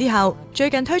冰原》之後，最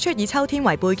近推出以秋天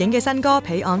為背景嘅新歌《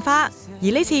彼岸花》，而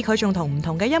呢次佢仲同唔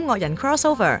同嘅音樂人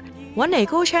crossover， 揾嚟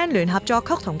高 Chan 聯合作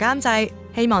曲同監製。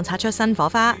希望擦出新火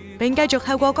花，並繼續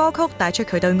透過歌曲帶出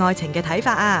佢對愛情嘅睇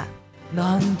法啊！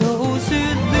難道說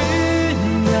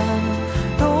戀人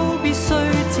都必須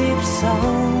接受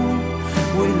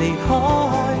會離開，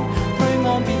對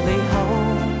岸別離後，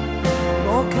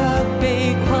我卻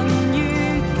被困於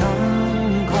感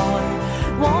慨，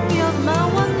往日那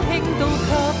溫馨都給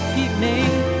結尾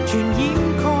全掩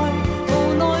蓋，無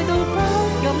奈到不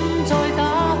敢再打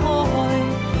開，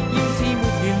要是沒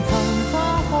緣分花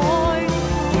開。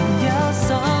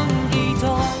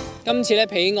今次咧《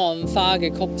彼岸花》嘅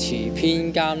曲詞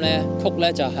編監咧，曲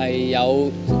咧就係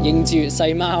有應智越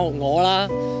細貓我啦，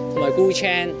同埋顧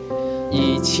Chan， 而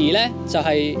詞咧就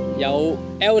係有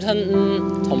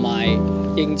Elton 同埋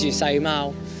應智越細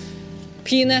貓，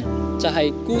編咧就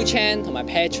係顧 Chan 同埋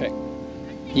Patrick，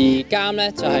而監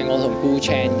咧就係我同顧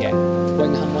Chan 嘅，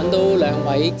榮幸揾到兩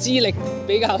位資歷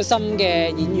比較深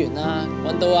嘅演員啦，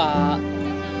揾到阿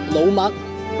老麥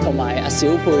同埋阿小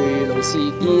佩老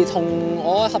師，而同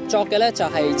我合作嘅咧就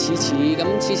係似似，咁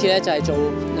似似咧就係做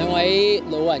兩位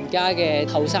老人家嘅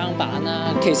後生版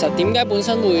啦。其實點解本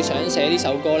身會想寫呢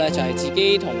首歌咧，就係自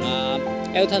己同阿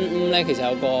Elton 咧其實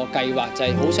有個計劃，就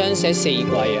係好想寫4季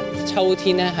啊。秋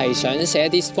天咧係想寫一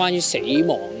啲關於死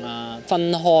亡啊、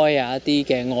分開啊一啲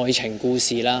嘅愛情故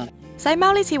事啦。細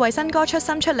貓呢次為新歌出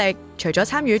心出力，除咗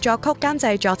參與作曲、監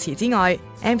製、作詞之外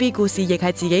 ，MV 故事亦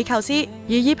係自己構思，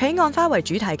而以彼岸花為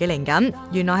主題嘅靈感，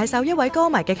原來係受一位歌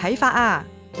迷嘅啟發啊！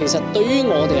其實對於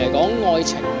我哋嚟講，愛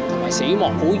情同埋死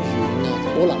亡好遠啊，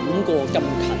冇諗過咁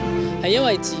近，係因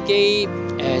為自己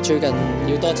最近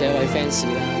要多謝一位 fans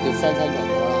啦，叫芳芳婆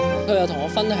婆啦，佢又同我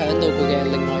分享到佢嘅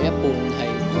另外一半係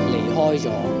離開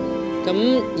咗，咁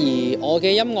而我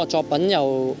嘅音樂作品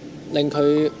又令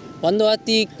佢揾到一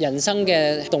啲人生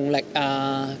嘅動力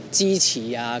啊、支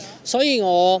持啊，所以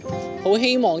我好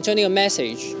希望將呢個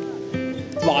message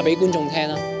話俾觀眾聽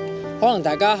啦。可能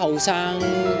大家後生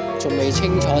仲未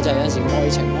清楚，就係有陣時愛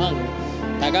情可能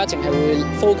大家淨係會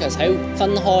focus 喺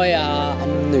分開啊、暗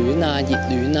戀啊、熱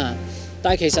戀啊，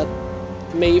但係其實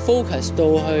未 focus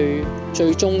到去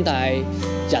最終，但係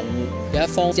人有一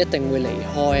方一定會離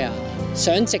開啊。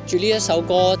想藉住呢一首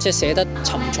歌，即係寫得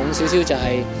沉重少少，就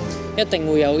係一定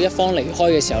會有一方離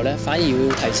開嘅時候咧，反而要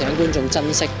提醒觀眾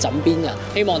珍惜枕邊人。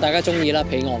希望大家中意啦，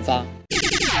彼岸花。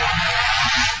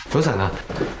早晨啊，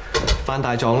范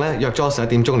大狀咧約咗11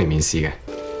點鐘嚟面試嘅。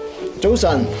早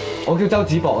晨，我叫周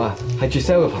子博啊，係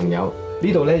Giselle 嘅朋友。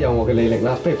呢度咧有我嘅履歷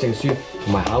啦、畢業證書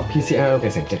同埋考 PCL 嘅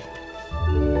成績。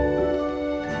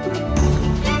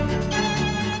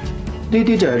呢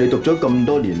啲就係你讀咗咁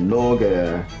多年 law 嘅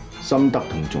心得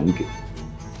同總結。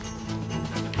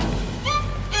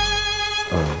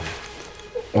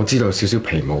我知道少少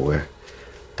皮毛嘅，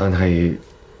但係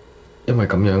因為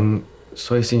咁樣，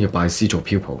所以先要拜師做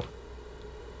漂婆。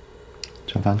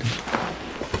上翻工，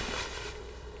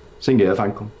星期一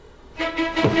翻工。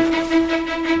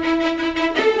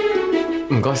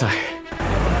唔該晒。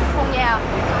紅爺啊，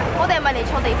我哋係咪嚟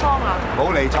錯地方啊？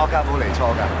冇嚟錯㗎，冇嚟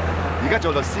錯㗎。而家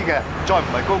做律師嘅，再唔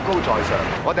係高高在上，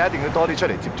我哋一定要多啲出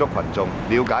嚟接觸群眾，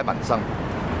了解民生。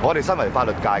我哋身為法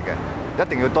律界嘅，一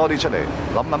定要多啲出嚟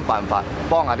諗辦法，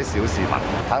幫下啲小市民。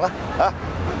行啦，嚇！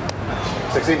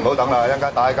食先唔好等啦，一陣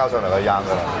間打起交上嚟就扔㗎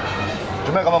啦。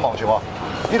做咩咁樣望住我？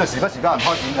呢度時不時有人開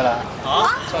展㗎啦。嚇！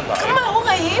咁咪好危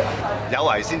險？有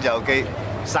危先至有機，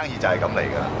生意就係咁嚟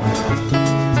㗎啦。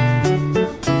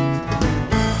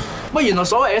喂，原來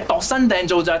所謂嘅度身訂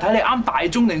造就係睇你啱大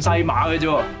中定細碼嘅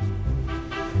啫。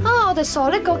啊！我哋傻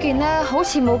叻嗰件咧，好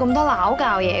似冇咁多拗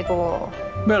教嘢嘅喎。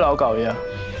咩拗教嘢啊？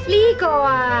呢個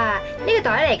啊，呢個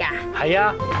袋嚟㗎。係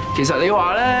啊，其實你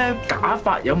話咧假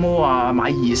髮有冇話買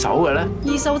二手嘅咧？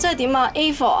二手即係點啊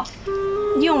 ？A 貨啊？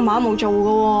依用碼冇做嘅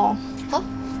喎。嚇？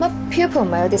乜 Pupil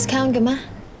唔係有 discount 嘅咩？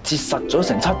折實咗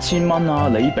成7000蚊啊！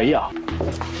你俾啊？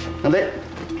阿力，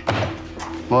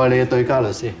我係你嘅對家律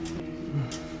師。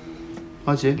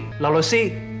開始。劉律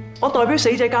師，我代表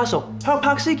死者家屬向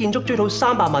柏斯建築追討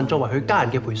300萬作為佢家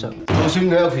人嘅賠償。就算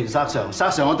佢有權索償，索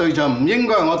償嘅對象唔應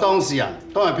該係我當事人，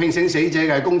當係聘請死者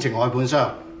嘅工程外判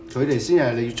商，佢哋先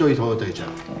係你要追討嘅對象。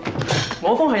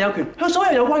我方係有權向所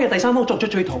有有關嘅第三方作出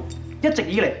追討。一直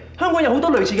以嚟，香港有好多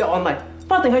類似嘅案例，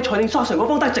法定係裁定索償嗰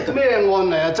方得直嘅。咩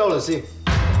案例啊，周律師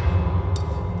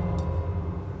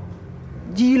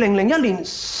？2001年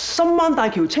深灣大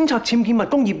橋清拆僭建物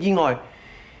工業意外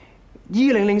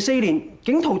；2004年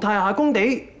景圖泰下工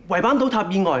地圍板倒塌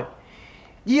意外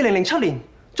；2007年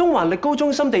中環力高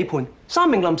中心地盤3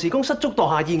名臨時工失足墮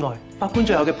下意外。法官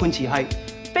最後嘅判詞係：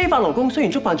非法勞工雖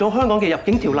然觸犯咗香港嘅入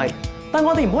境條例，但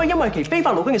我哋唔可以因為其非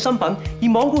法勞工嘅身份而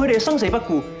罔顧佢哋嘅生死不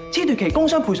顧，褫奪其工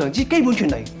傷賠償之基本權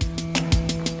利。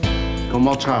個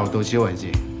mock trial 到此為止。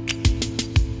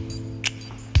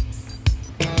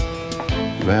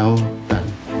Well done。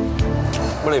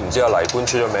乜你唔知阿黎官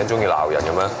出咗名，中意鬧人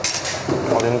嘅咩？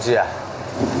我點知啊？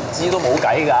知都冇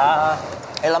計㗎。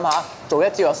你諗下，做一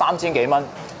朝有3000幾蚊，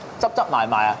執埋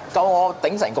啊，夠我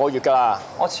頂成個月㗎啦。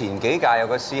我前幾屆有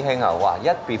個師兄啊，哇！一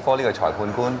before 呢個裁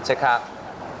判官即刻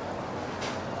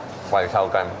為抽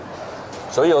筋。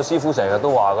所以我師傅成日都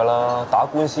話㗎啦，打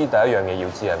官司第一樣嘢要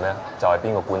知係咩？就係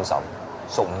邊個官審，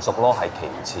熟唔熟咯係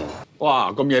其次。哇！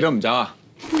咁夜都唔走啊？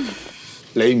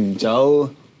你唔走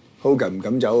 ，Hogan 唔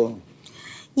敢走。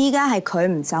依家係佢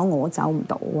唔走，我走唔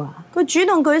到啊！佢主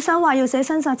動舉手話要寫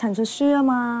申索陳述書啊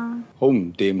嘛。好唔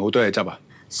掂，好多嘢執啊！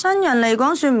新人嚟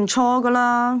講算唔錯噶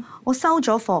啦，我收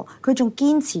咗貨，佢仲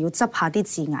堅持要執下啲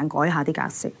字眼，改下啲格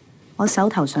式。我手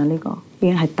頭上呢個已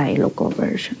經係第6個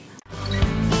version。